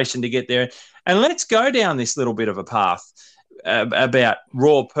situation to get there. And let's go down this little bit of a path about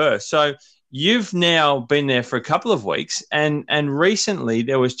Royal Perth. So you've now been there for a couple of weeks, and recently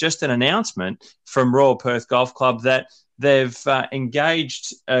there was just an announcement from Royal Perth Golf Club that they've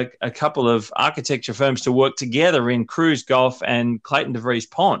engaged a couple of architecture firms to work together in Cruise Golf and Clayton DeVries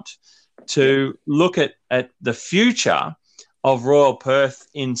Pont to look at the future of Royal Perth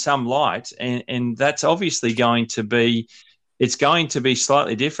in some light, and that's obviously going to be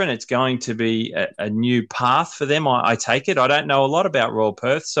slightly different. It's going to be a new path for them. I take it. I don't know a lot about Royal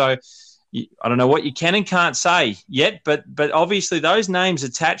Perth, so I don't know what you can and can't say yet. But obviously those names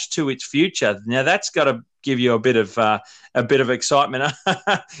attached to its future. Now that's got to give you a bit of excitement,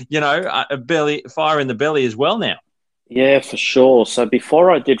 a fire in the belly as well now. Yeah, for sure. So before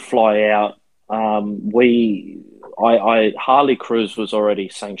I did fly out, Harley Cruise was already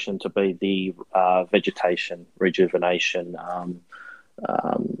sanctioned to be the vegetation rejuvenation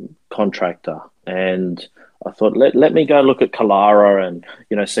contractor, and I thought let me go look at Kalara and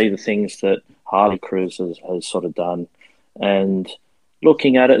see the things that Harley Cruise has sort of done, and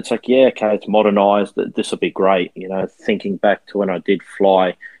looking at it, it's like, yeah, okay, it's modernised. This will be great. Thinking back to when I did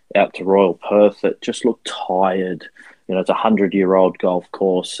fly out to Royal Perth, it just looked tired. It's a 100-year-old golf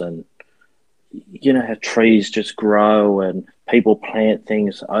course, and how trees just grow and people plant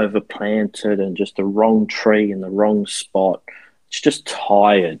things overplanted and just the wrong tree in the wrong spot. It's just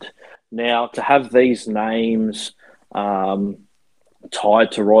tired. Now, to have these names tied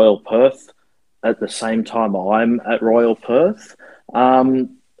to Royal Perth at the same time I'm at Royal Perth,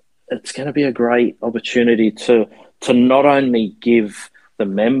 it's going to be a great opportunity to not only give the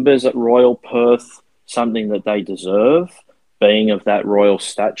members at Royal Perth something that they deserve, being of that royal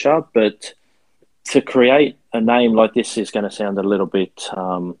stature, but to create a name like this is going to sound a little bit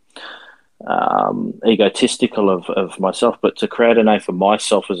egotistical of myself, but to create a name for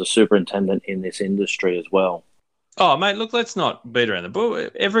myself as a superintendent in this industry as well. Oh, mate, look, let's not beat around the bush.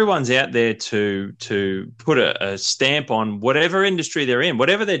 Everyone's out there to put a stamp on whatever industry they're in,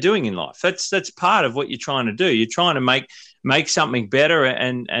 whatever they're doing in life. That's part of what you're trying to do. You're trying to make something better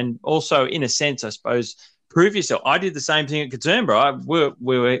and also, in a sense, I suppose, prove yourself. I did the same thing at Katoomba.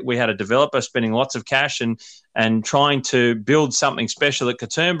 We had a developer spending lots of cash and trying to build something special at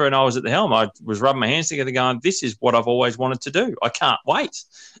Katoomba, and I was at the helm. I was rubbing my hands together going, this is what I've always wanted to do. I can't wait.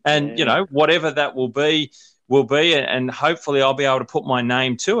 And, whatever that will be, and hopefully I'll be able to put my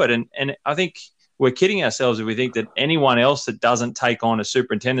name to it. And I think we're kidding ourselves if we think that anyone else that doesn't take on a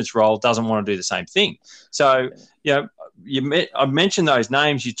superintendent's role doesn't want to do the same thing. So, I mentioned those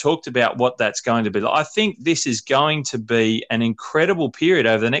names. You talked about what that's going to be. I think this is going to be an incredible period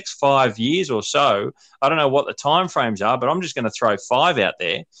over the next 5 years or so. I don't know what the timeframes are, but I'm just going to throw 5 out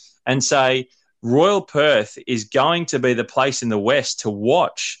there and say Royal Perth is going to be the place in the West to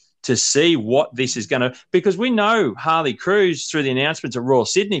watch to see what this is going to, because we know Harley Cruise, through the announcements at Royal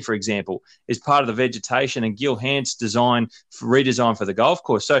Sydney, for example, is part of the vegetation and Gil Hant's redesign for the golf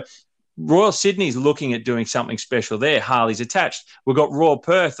course. So Royal Sydney's looking at doing something special there. Harley's attached. We've got Royal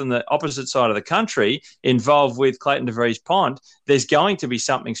Perth on the opposite side of the country involved with Clayton DeVries Pont. There's going to be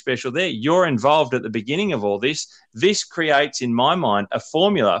something special there. You're involved at the beginning of all this. This creates, in my mind, a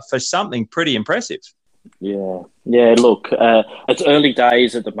formula for something pretty impressive. Yeah. Look, it's early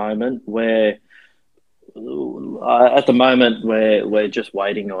days at the moment. We're just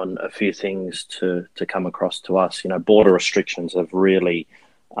waiting on a few things to come across to us. Border restrictions have really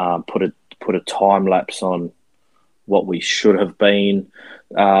put a time lapse on what we should have been,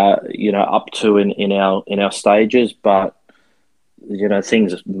 up to in our stages. But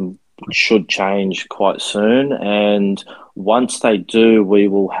things should change quite soon, and once they do, we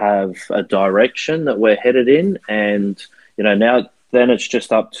will have a direction that we're headed in, and now then it's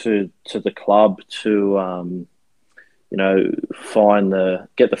just up to the club to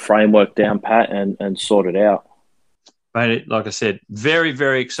get the framework down pat and sort it out. But like I said, very,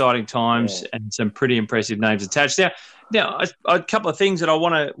 very exciting times and some pretty impressive names attached. Now, a couple of things that I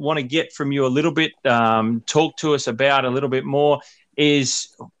want to get from you a little bit, talk to us about a little bit more.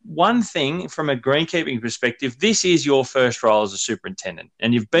 Is one thing from a greenkeeping perspective, this is your first role as a superintendent,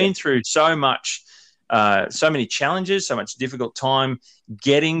 and you've been through so many challenges, so much difficult time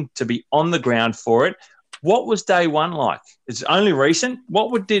getting to be on the ground for it. What was day one like? It's only recent.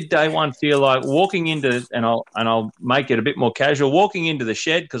 What did day one feel like walking into, and I'll make it a bit more casual, walking into the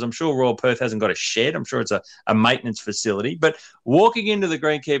shed, because I'm sure Royal Perth hasn't got a shed. I'm sure it's a maintenance facility, but walking into the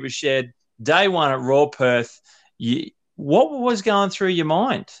greenkeeper shed, day one at Royal Perth, what was going through your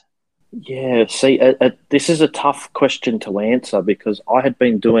mind? Yeah, see, this is a tough question to answer because I had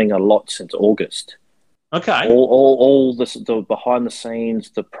been doing a lot since August. Okay. All the behind the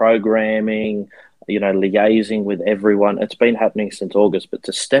scenes, the programming, liaising with everyone. It's been happening since August. But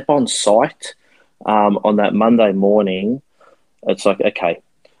to step on site on that Monday morning, it's like, okay,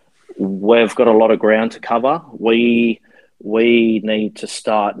 we've got a lot of ground to cover. We we need to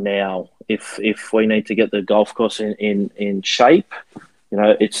start now. If we need to get the golf course in shape,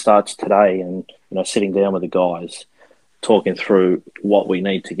 it starts today. And sitting down with the guys, talking through what we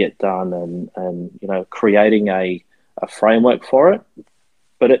need to get done, and creating a framework for it.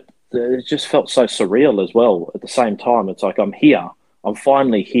 But it just felt so surreal as well. At the same time, it's like I'm here. I'm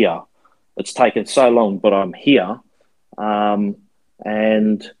finally here. It's taken so long, but I'm here. And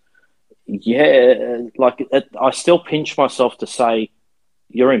yeah, I still pinch myself to say,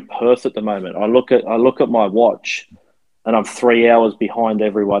 you're in Perth at the moment. I look at my watch, and I'm 3 hours behind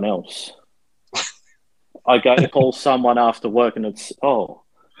everyone else. I go to call someone after work, and it's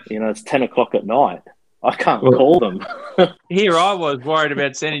 10 o'clock at night. I can't call them. Here I was worried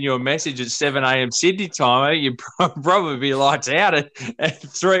about sending you a message at 7 a.m. Sydney time. You'd probably be lights out at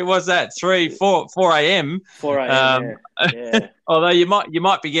 3. What's that? 4 a.m. 4 a.m. Yeah. Although you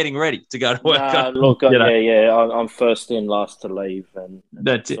might be getting ready to go to work. I'm first in, last to leave, and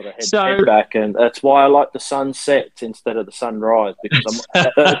that's sort of head back, and that's why I like the sunset instead of the sunrise, because I'm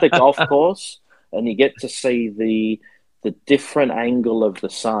at the golf course, and you get to see the different angle of the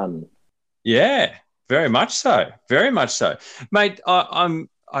sun. Yeah. Very much so. Very much so. Mate,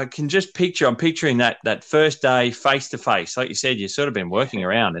 I can just I'm picturing that first day face to face. Like you said, you've sort of been working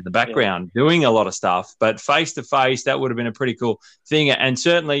around in the background doing a lot of stuff, but face to face, that would have been a pretty cool thing. And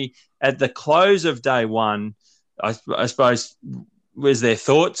certainly at the close of day one, I suppose, was there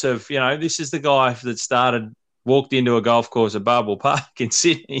thoughts of, this is the guy that walked into a golf course at Barbell Park in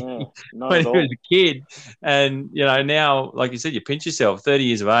Sydney when he was a kid. And, now, like you said, you pinch yourself, 30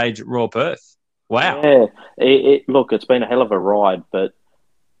 years of age at Royal Perth. Wow. Yeah. Look, it's been a hell of a ride, but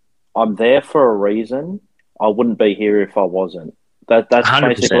I'm there for a reason. I wouldn't be here if I wasn't. That's 100%.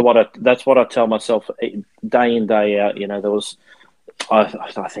 Basically that's what I tell myself day in, day out. There was,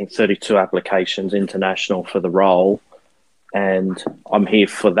 I think, 32 applications international for the role, and I'm here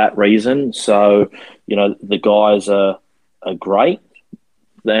for that reason. So, the guys are great.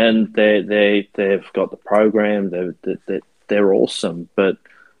 Then they've got the program. They're awesome, but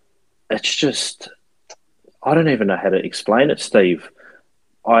it's just, I don't even know how to explain it, Steve.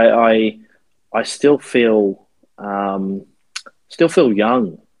 I still feel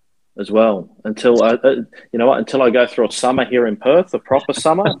young as well until until I go through a summer here in Perth, a proper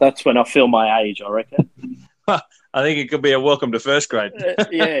summer. That's when I feel my age, I reckon. I think it could be a welcome to first grade.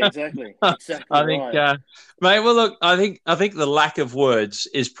 Yeah, exactly. I think, right. Mate. Well, look, I think the lack of words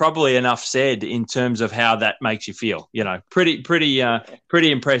is probably enough said in terms of how that makes you feel.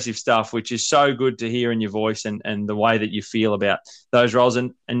 Pretty impressive stuff, which is so good to hear in your voice and the way that you feel about those roles.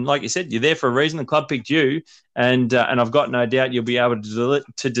 And like you said, you're there for a reason. The club picked you, and I've got no doubt you'll be able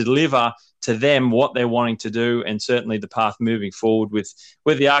to deliver to them what they're wanting to do, and certainly the path moving forward with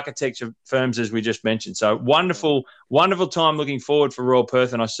the architecture firms, as we just mentioned. So wonderful time looking forward for Royal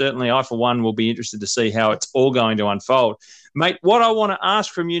Perth, and I for one will be interested to see how it's all going to unfold. Mate, what I want to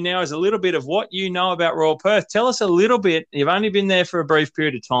ask from you now is a little bit of what you know about Royal Perth. Tell us a little bit. You've only been there for a brief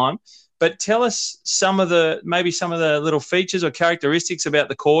period of time, but tell us some of the little features or characteristics about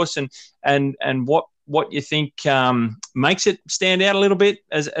the course and what you think makes it stand out a little bit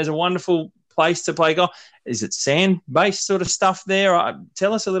as a wonderful place to play golf. Is it sand-based sort of stuff there?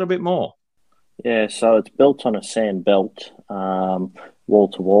 Tell us a little bit more. Yeah, so it's built on a sand belt,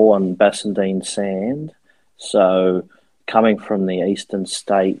 wall-to-wall on Bassendean sand. So coming from the eastern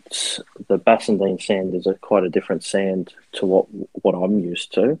states, the Bassendean sand is quite a different sand to what I'm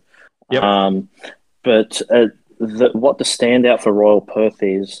used to. Yep. But what the standout for Royal Perth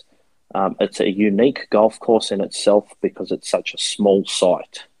is, it's a unique golf course in itself because it's such a small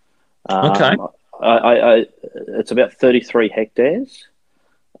site. Okay. It's about 33 hectares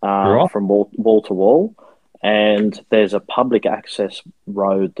from wall to wall, and there's a public access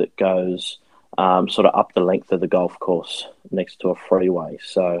road that goes sort of up the length of the golf course next to a freeway.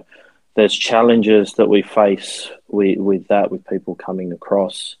 So there's challenges that we face with people coming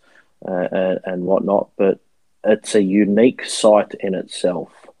across and whatnot, but it's a unique site in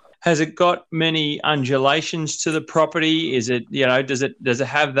itself. Has it got many undulations to the property? Is it, does it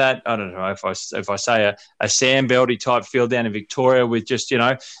have that? I don't know if I say a sandbelty type feel down in Victoria with just,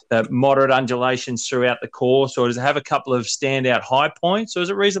 the moderate undulations throughout the course, or does it have a couple of standout high points, or is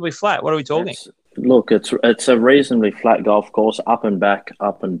it reasonably flat? What are we talking? It's a reasonably flat golf course, up and back,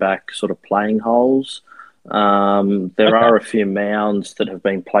 sort of playing holes. There are a few mounds that have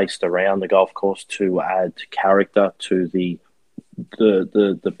been placed around the golf course to add character to the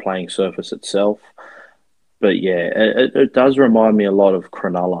playing surface itself. But yeah, it does remind me a lot of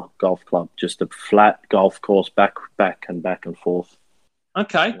Cronulla Golf Club, just a flat golf course, back and forth.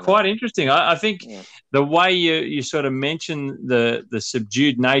 Okay, quite interesting. I think the way you sort of mentioned the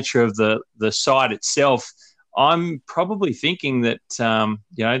subdued nature of the site itself, I'm probably thinking that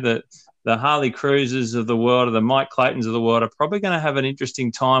the Harley Cruisers of the world or the Mike Claytons of the world are probably going to have an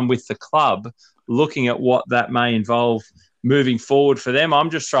interesting time with the club, looking at what that may involve moving forward for them. I'm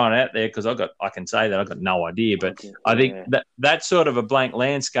just throwing it out there because I can say that I've got no idea, but I think that sort of a blank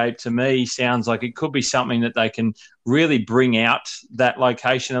landscape to me sounds like it could be something that they can really bring out that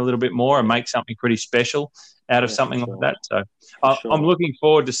location a little bit more and make something pretty special out of something like that. So I'm looking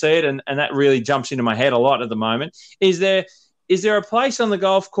forward to see it, and that really jumps into my head a lot at the moment. Is there a place on the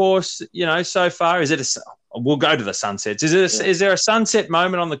golf course, so far? We'll go to the sunsets. Is there a sunset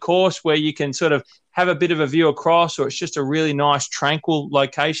moment on the course where you can sort of have a bit of a view across, or it's just a really nice, tranquil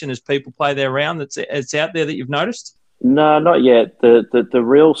location as people play their round it's out there that you've noticed? No, not yet. The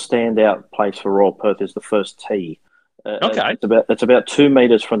real standout place for Royal Perth is the first tee. Okay. It's about 2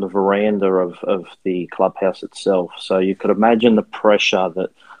 meters from the veranda of the clubhouse itself. So you could imagine the pressure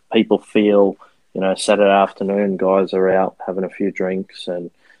that people feel. Saturday afternoon, guys are out having a few drinks,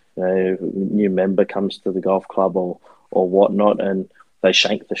 and new member comes to the golf club or whatnot, and they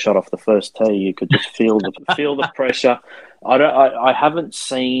shank the shot off the first tee. You could just feel the pressure. I haven't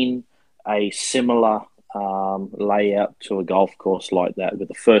seen a similar layout to a golf course like that, with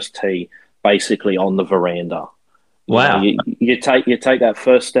the first tee basically on the veranda. Wow! You take that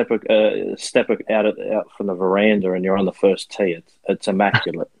first step out from the veranda, and you're on the first tee. It's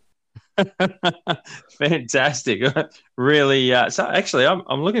immaculate. Fantastic. Really. So actually,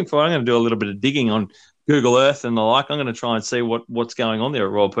 I'm looking forward. I'm going to do a little bit of digging on Google Earth and the like. I'm going to try and see what's going on there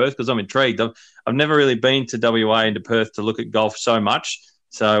at Royal Perth, because I'm intrigued. I've never really been to WA into Perth to look at golf so much.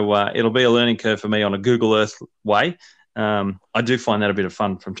 So it'll be a learning curve for me on a Google Earth way. I do find that a bit of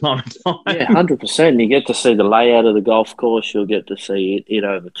fun from time to time. Yeah, 100%. You get to see the layout of the golf course. You'll get to see it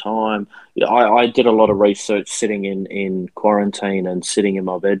over time. I did a lot of research sitting in quarantine and sitting in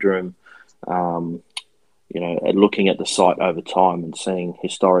my bedroom, looking at the site over time and seeing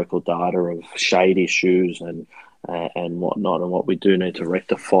historical data of shade issues and whatnot, and what we do need to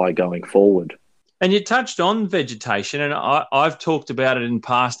rectify going forward. And you touched on vegetation, and I've talked about it in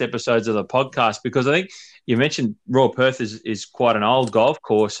past episodes of the podcast, because I think you mentioned Royal Perth is quite an old golf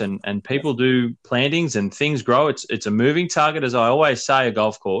course, and people do plantings and things grow. It's a moving target, as I always say, a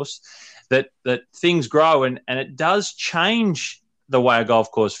golf course, that things grow, and it does change the way a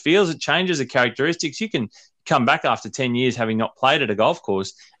golf course feels. It changes the characteristics. You can come back after 10 years having not played at a golf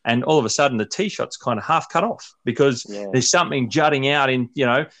course, and all of a sudden the tee shot's kind of half cut off because there's something jutting out in,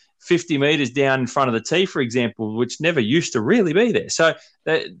 50 metres down in front of the tee, for example, which never used to really be there. So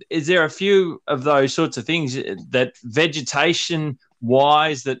is there a few of those sorts of things that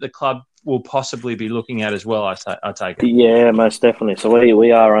vegetation-wise that the club will possibly be looking at as well, I take it? Yeah, most definitely. So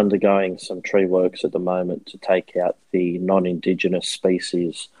we are undergoing some tree works at the moment to take out the non-Indigenous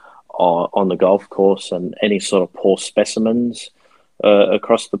species on the golf course and any sort of poor specimens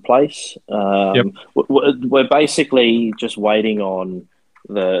across the place. We're basically just waiting on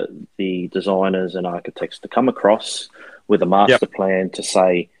the designers and architects to come across with a master plan to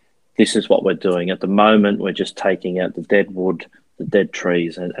say, this is what we're doing. At the moment, we're just taking out the dead wood, the dead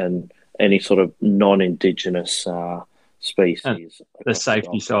trees, and any sort of non-Indigenous species. And the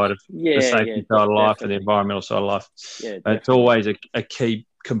safety side of life and the environmental side of life. Yeah, it's always a key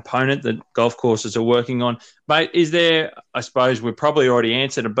component that golf courses are working on. Mate, is there, I suppose we've probably already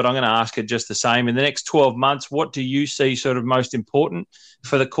answered it, but I'm going to ask it just the same. In the next 12 months, what do you see sort of most important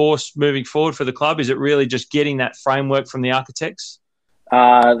for the course moving forward for the club? Is it really just getting that framework from the architects?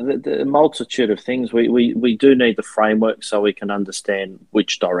 The multitude of things. We do need the framework so we can understand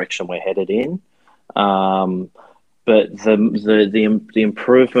which direction we're headed in. But the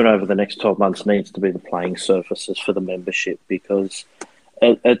improvement over the next 12 months needs to be the playing surfaces for the membership, because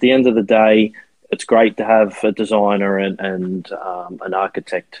at the end of the day, it's great to have a designer and an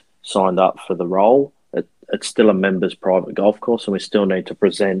architect signed up for the role. It's still a members' private golf course, and we still need to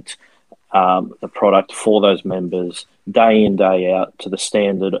present the product for those members day in, day out to the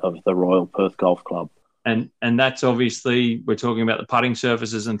standard of the Royal Perth Golf Club. And that's obviously, we're talking about the putting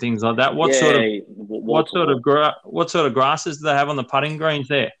surfaces and things like that. What sort of grasses do they have on the putting greens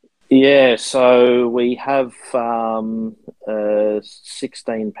there? Yeah, so we have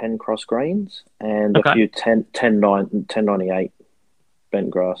 16 pen cross greens and a few 1098 bent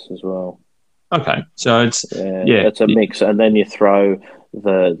grass as well. Okay, so it's a mix, and then you throw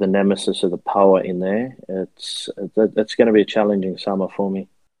the nemesis of the Poa in there. It's going to be a challenging summer for me.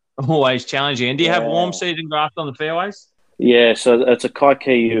 Always challenging. And do you have warm season grass on the fairways? Yeah, so it's a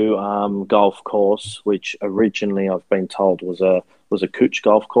Kaikiu golf course, which originally I've been told was a couch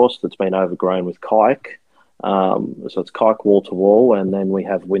golf course that's been overgrown with kike. So it's kike wall to wall, and then we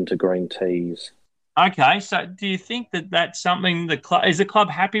have wintergreen tees. Okay, so do you think that that's something the club is the club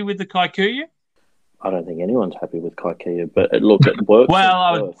happy with the Kaikuyu? I don't think anyone's happy with Kaikiu, but look, it works.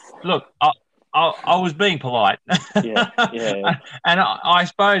 Well, I was being polite. Yeah. And I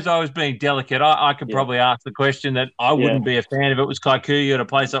suppose I was being delicate. I could probably ask the question that I wouldn't be a fan if it was Kaikuyu at a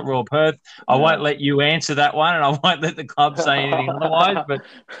place like Royal Perth. I won't let you answer that one, and I won't let the club say anything otherwise. But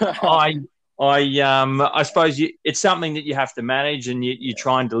I suppose it's something that you have to manage, and you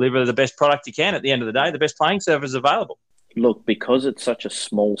try and deliver the best product you can. At the end of the day, the best playing surface available. Look, because it's such a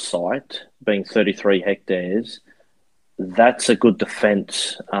small site, being 33 hectares, that's a good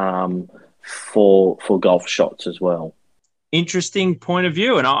defence for golf shots as well. Interesting point of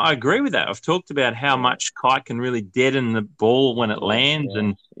view, and I agree with that. I've talked about how much kite can really deaden the ball when it lands,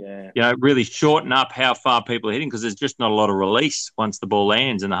 and really shorten up how far people are hitting, because there's just not a lot of release once the ball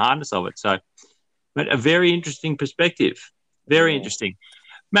lands and the hardness of it. So, but a very interesting perspective. Very interesting.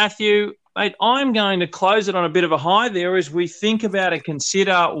 Mathew, mate, I'm going to close it on a bit of a high there as we think about and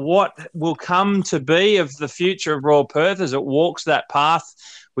consider what will come to be of the future of Royal Perth as it walks that path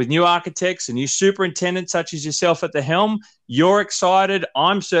with new architects and new superintendents such as yourself at the helm. You're excited.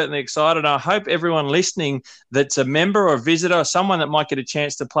 I'm certainly excited. I hope everyone listening that's a member or a visitor or someone that might get a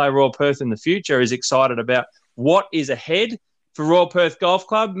chance to play Royal Perth in the future is excited about what is ahead for Royal Perth Golf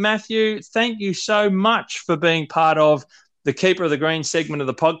Club. Mathew, thank you so much for being part of the Keeper of the Green segment of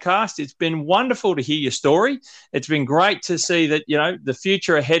the podcast. It's been wonderful to hear your story. It's been great to see that, the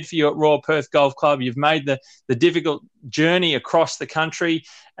future ahead for you at Royal Perth Golf Club. You've made the difficult journey across the country.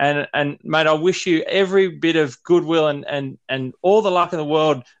 And mate, I wish you every bit of goodwill and all the luck in the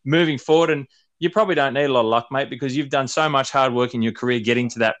world moving forward. And you probably don't need a lot of luck, mate, because you've done so much hard work in your career getting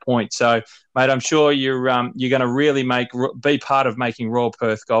to that point. So, mate, I'm sure you're going to really be part of making Royal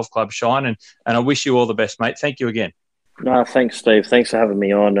Perth Golf Club shine. And I wish you all the best, mate. Thank you again. No, thanks, Steve. Thanks for having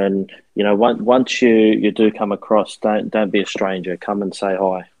me on. And once you do come across, don't be a stranger. Come and say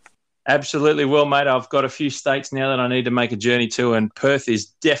hi. Absolutely will, mate. I've got a few states now that I need to make a journey to, and Perth is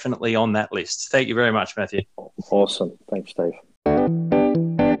definitely on that list. Thank you very much, Mathew. Awesome. Thanks, Steve.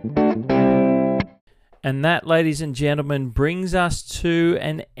 And that, ladies and gentlemen, brings us to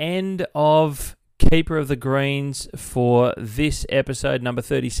an end of Keeper of the Greens for this episode, number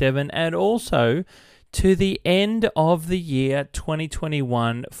 37, and also to the end of the year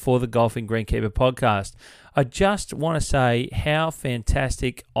 2021 for the Golfing Greenkeeper podcast. I just want to say how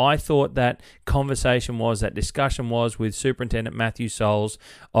fantastic I thought that conversation was, that discussion was with Superintendent Mathew Soles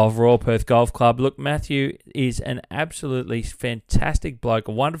of Royal Perth Golf Club. Look, Mathew is an absolutely fantastic bloke,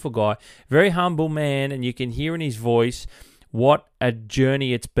 a wonderful guy, very humble man, and you can hear in his voice what a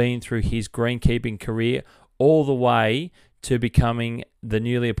journey it's been through his greenkeeping career all the way to becoming the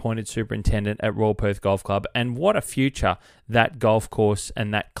newly appointed superintendent at Royal Perth Golf Club, and what a future that golf course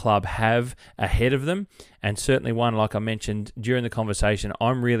and that club have ahead of them, and certainly one, like I mentioned during the conversation,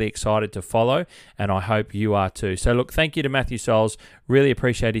 I'm really excited to follow, and I hope you are too. So look, thank you to Mathew Soles, really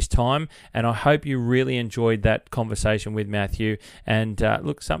appreciate his time, and I hope you really enjoyed that conversation with Mathew, and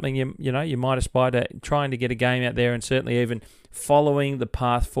look, something you might aspire to trying to get a game out there, and certainly even following the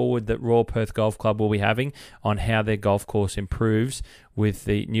path forward that Royal Perth Golf Club will be having on how their golf course improves with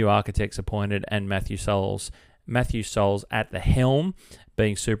the new architects appointed and Mathew Soles at the helm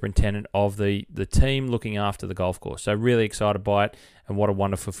being superintendent of the team looking after the golf course. So really excited by it, and what a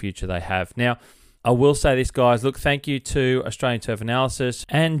wonderful future they have. Now, I will say this, guys. Look, thank you to Australian Turf Analysis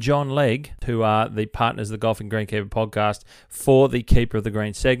and John Legg, who are the partners of the Golfing Greenkeeper podcast, for the Keeper of the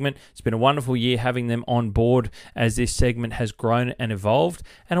Green segment. It's been a wonderful year having them on board as this segment has grown and evolved.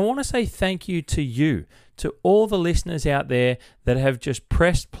 And I want to say thank you to you, to all the listeners out there that have just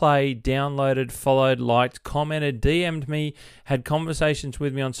pressed play, downloaded, followed, liked, commented, DM'd me, had conversations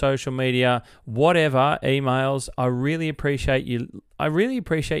with me on social media, whatever, emails. I really appreciate you. I really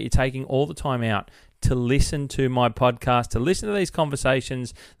appreciate you taking all the time out to listen to my podcast, to listen to these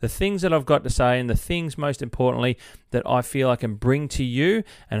conversations, the things that I've got to say, and the things, most importantly, that I feel I can bring to you,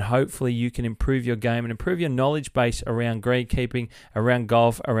 and hopefully you can improve your game and improve your knowledge base around greenkeeping, around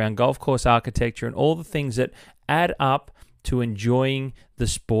golf course architecture, and all the things that add up to enjoying the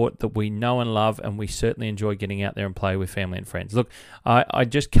sport that we know and love, and we certainly enjoy getting out there and play with family and friends. Look, I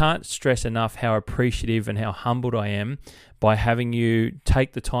just can't stress enough how appreciative and how humbled I am by having you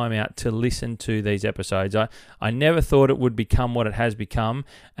take the time out to listen to these episodes. I never thought it would become what it has become,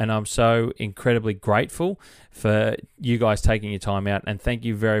 and I'm so incredibly grateful for you guys taking your time out, and thank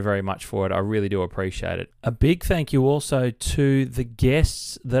you very, very much for it. I really do appreciate it. A big thank you also to the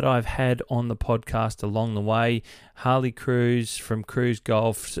guests that I've had on the podcast along the way. Harley Cruz from Cruise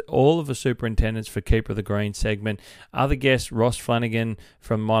Golf, all of the superintendents for Keeper of the Green segment, other guests, Ross Flanagan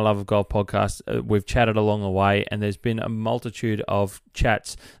from My Love of Golf podcast. We've chatted along the way, and there's been a multitude of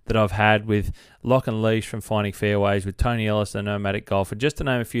chats that I've had with Lock and Leash from Finding Fairways, with Tony Ellis, the Nomadic Golfer, just to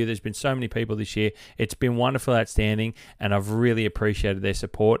name a few. There's been so many people this year. It's been wonderful, outstanding, and I've really appreciated their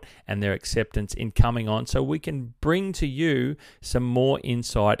support and their acceptance in coming on so we can bring to you some more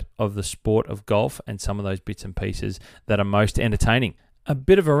insight of the sport of golf and some of those bits and pieces that are most entertaining. A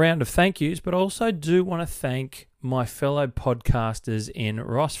bit of a round of thank yous, but also do want to thank my fellow podcasters in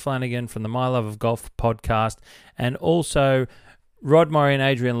Ross Flanagan from the My Love of Golf podcast, and also Rod Murray and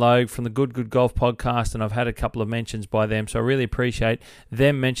Adrian Logue from the Good Golf podcast, and I've had a couple of mentions by them, so I really appreciate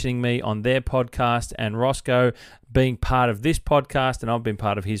them mentioning me on their podcast, and Roscoe being part of this podcast, and I've been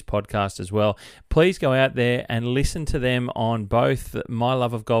part of his podcast as well. Please go out there and listen to them on both the My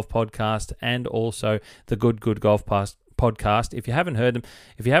Love of Golf podcast and also the Good Golf podcast. If you haven't heard them,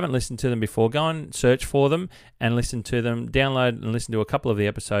 if you haven't listened to them before, go and search for them and listen to them. Download and listen to a couple of the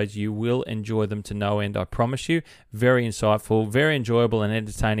episodes. You will enjoy them to no end, I promise you. Very insightful, very enjoyable and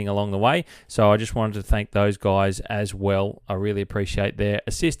entertaining along the way. So I just wanted to thank those guys as well. I really appreciate their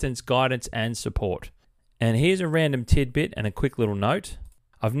assistance, guidance and support. And here's a random tidbit and a quick little note.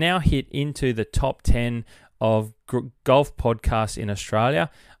 I've now hit into the top 10 of golf podcasts in Australia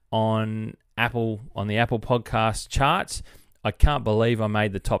on the Apple podcast charts. I can't believe I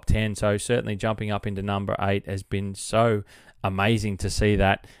made the top 10, so certainly jumping up into number 8 has been so amazing to see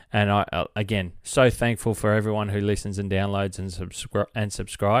that. And I, again, so thankful for everyone who listens and downloads and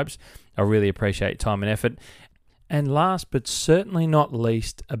subscribes. I really appreciate your time and effort. And last but certainly not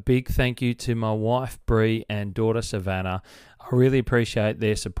least, a big thank you to my wife Bree and daughter Savannah. I really appreciate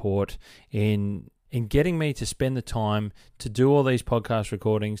their support in getting me to spend the time to do all these podcast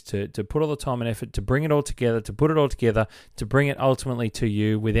recordings, to put all the time and effort, to bring it all together, to put it all together, to bring it ultimately to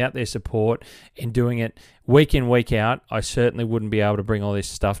you. Without their support in doing it week in, week out, I certainly wouldn't be able to bring all this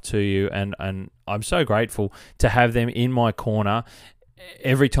stuff to you. And I'm so grateful to have them in my corner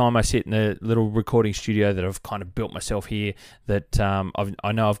every time I sit in the little recording studio that I've kind of built myself here, that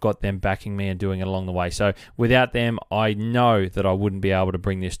I know I've got them backing me and doing it along the way. So without them, I know that I wouldn't be able to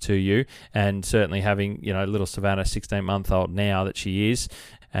bring this to you. And certainly having, little Savannah, 16-month-old now that she is,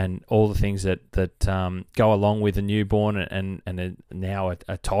 and all the things that go along with a newborn and now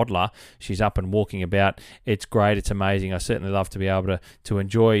a toddler. She's up and walking about. It's great. It's amazing. I certainly love to be able to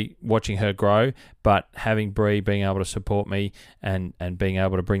enjoy watching her grow, but having Bree being able to support me and being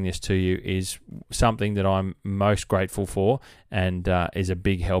able to bring this to you is something that I'm most grateful for, and is a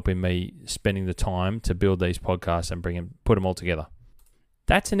big help in me spending the time to build these podcasts and put them all together.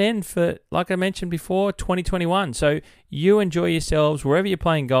 That's an end for, like I mentioned before, 2021. So you enjoy yourselves wherever you're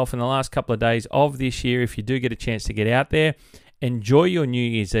playing golf in the last couple of days of this year. If you do get a chance to get out there, enjoy your New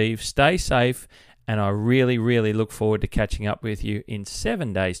Year's Eve, stay safe, and I really, really look forward to catching up with you in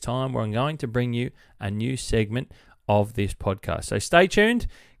 7 days' time, where I'm going to bring you a new segment of this podcast. So stay tuned.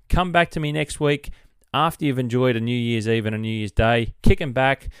 Come back to me next week after you've enjoyed a New Year's Eve and a New Year's Day. Kicking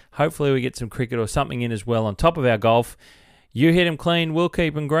back. Hopefully we get some cricket or something in as well on top of our golf. You hit them clean, we'll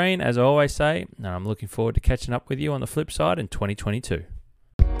keep them green, as I always say. And I'm looking forward to catching up with you on the flip side in 2022.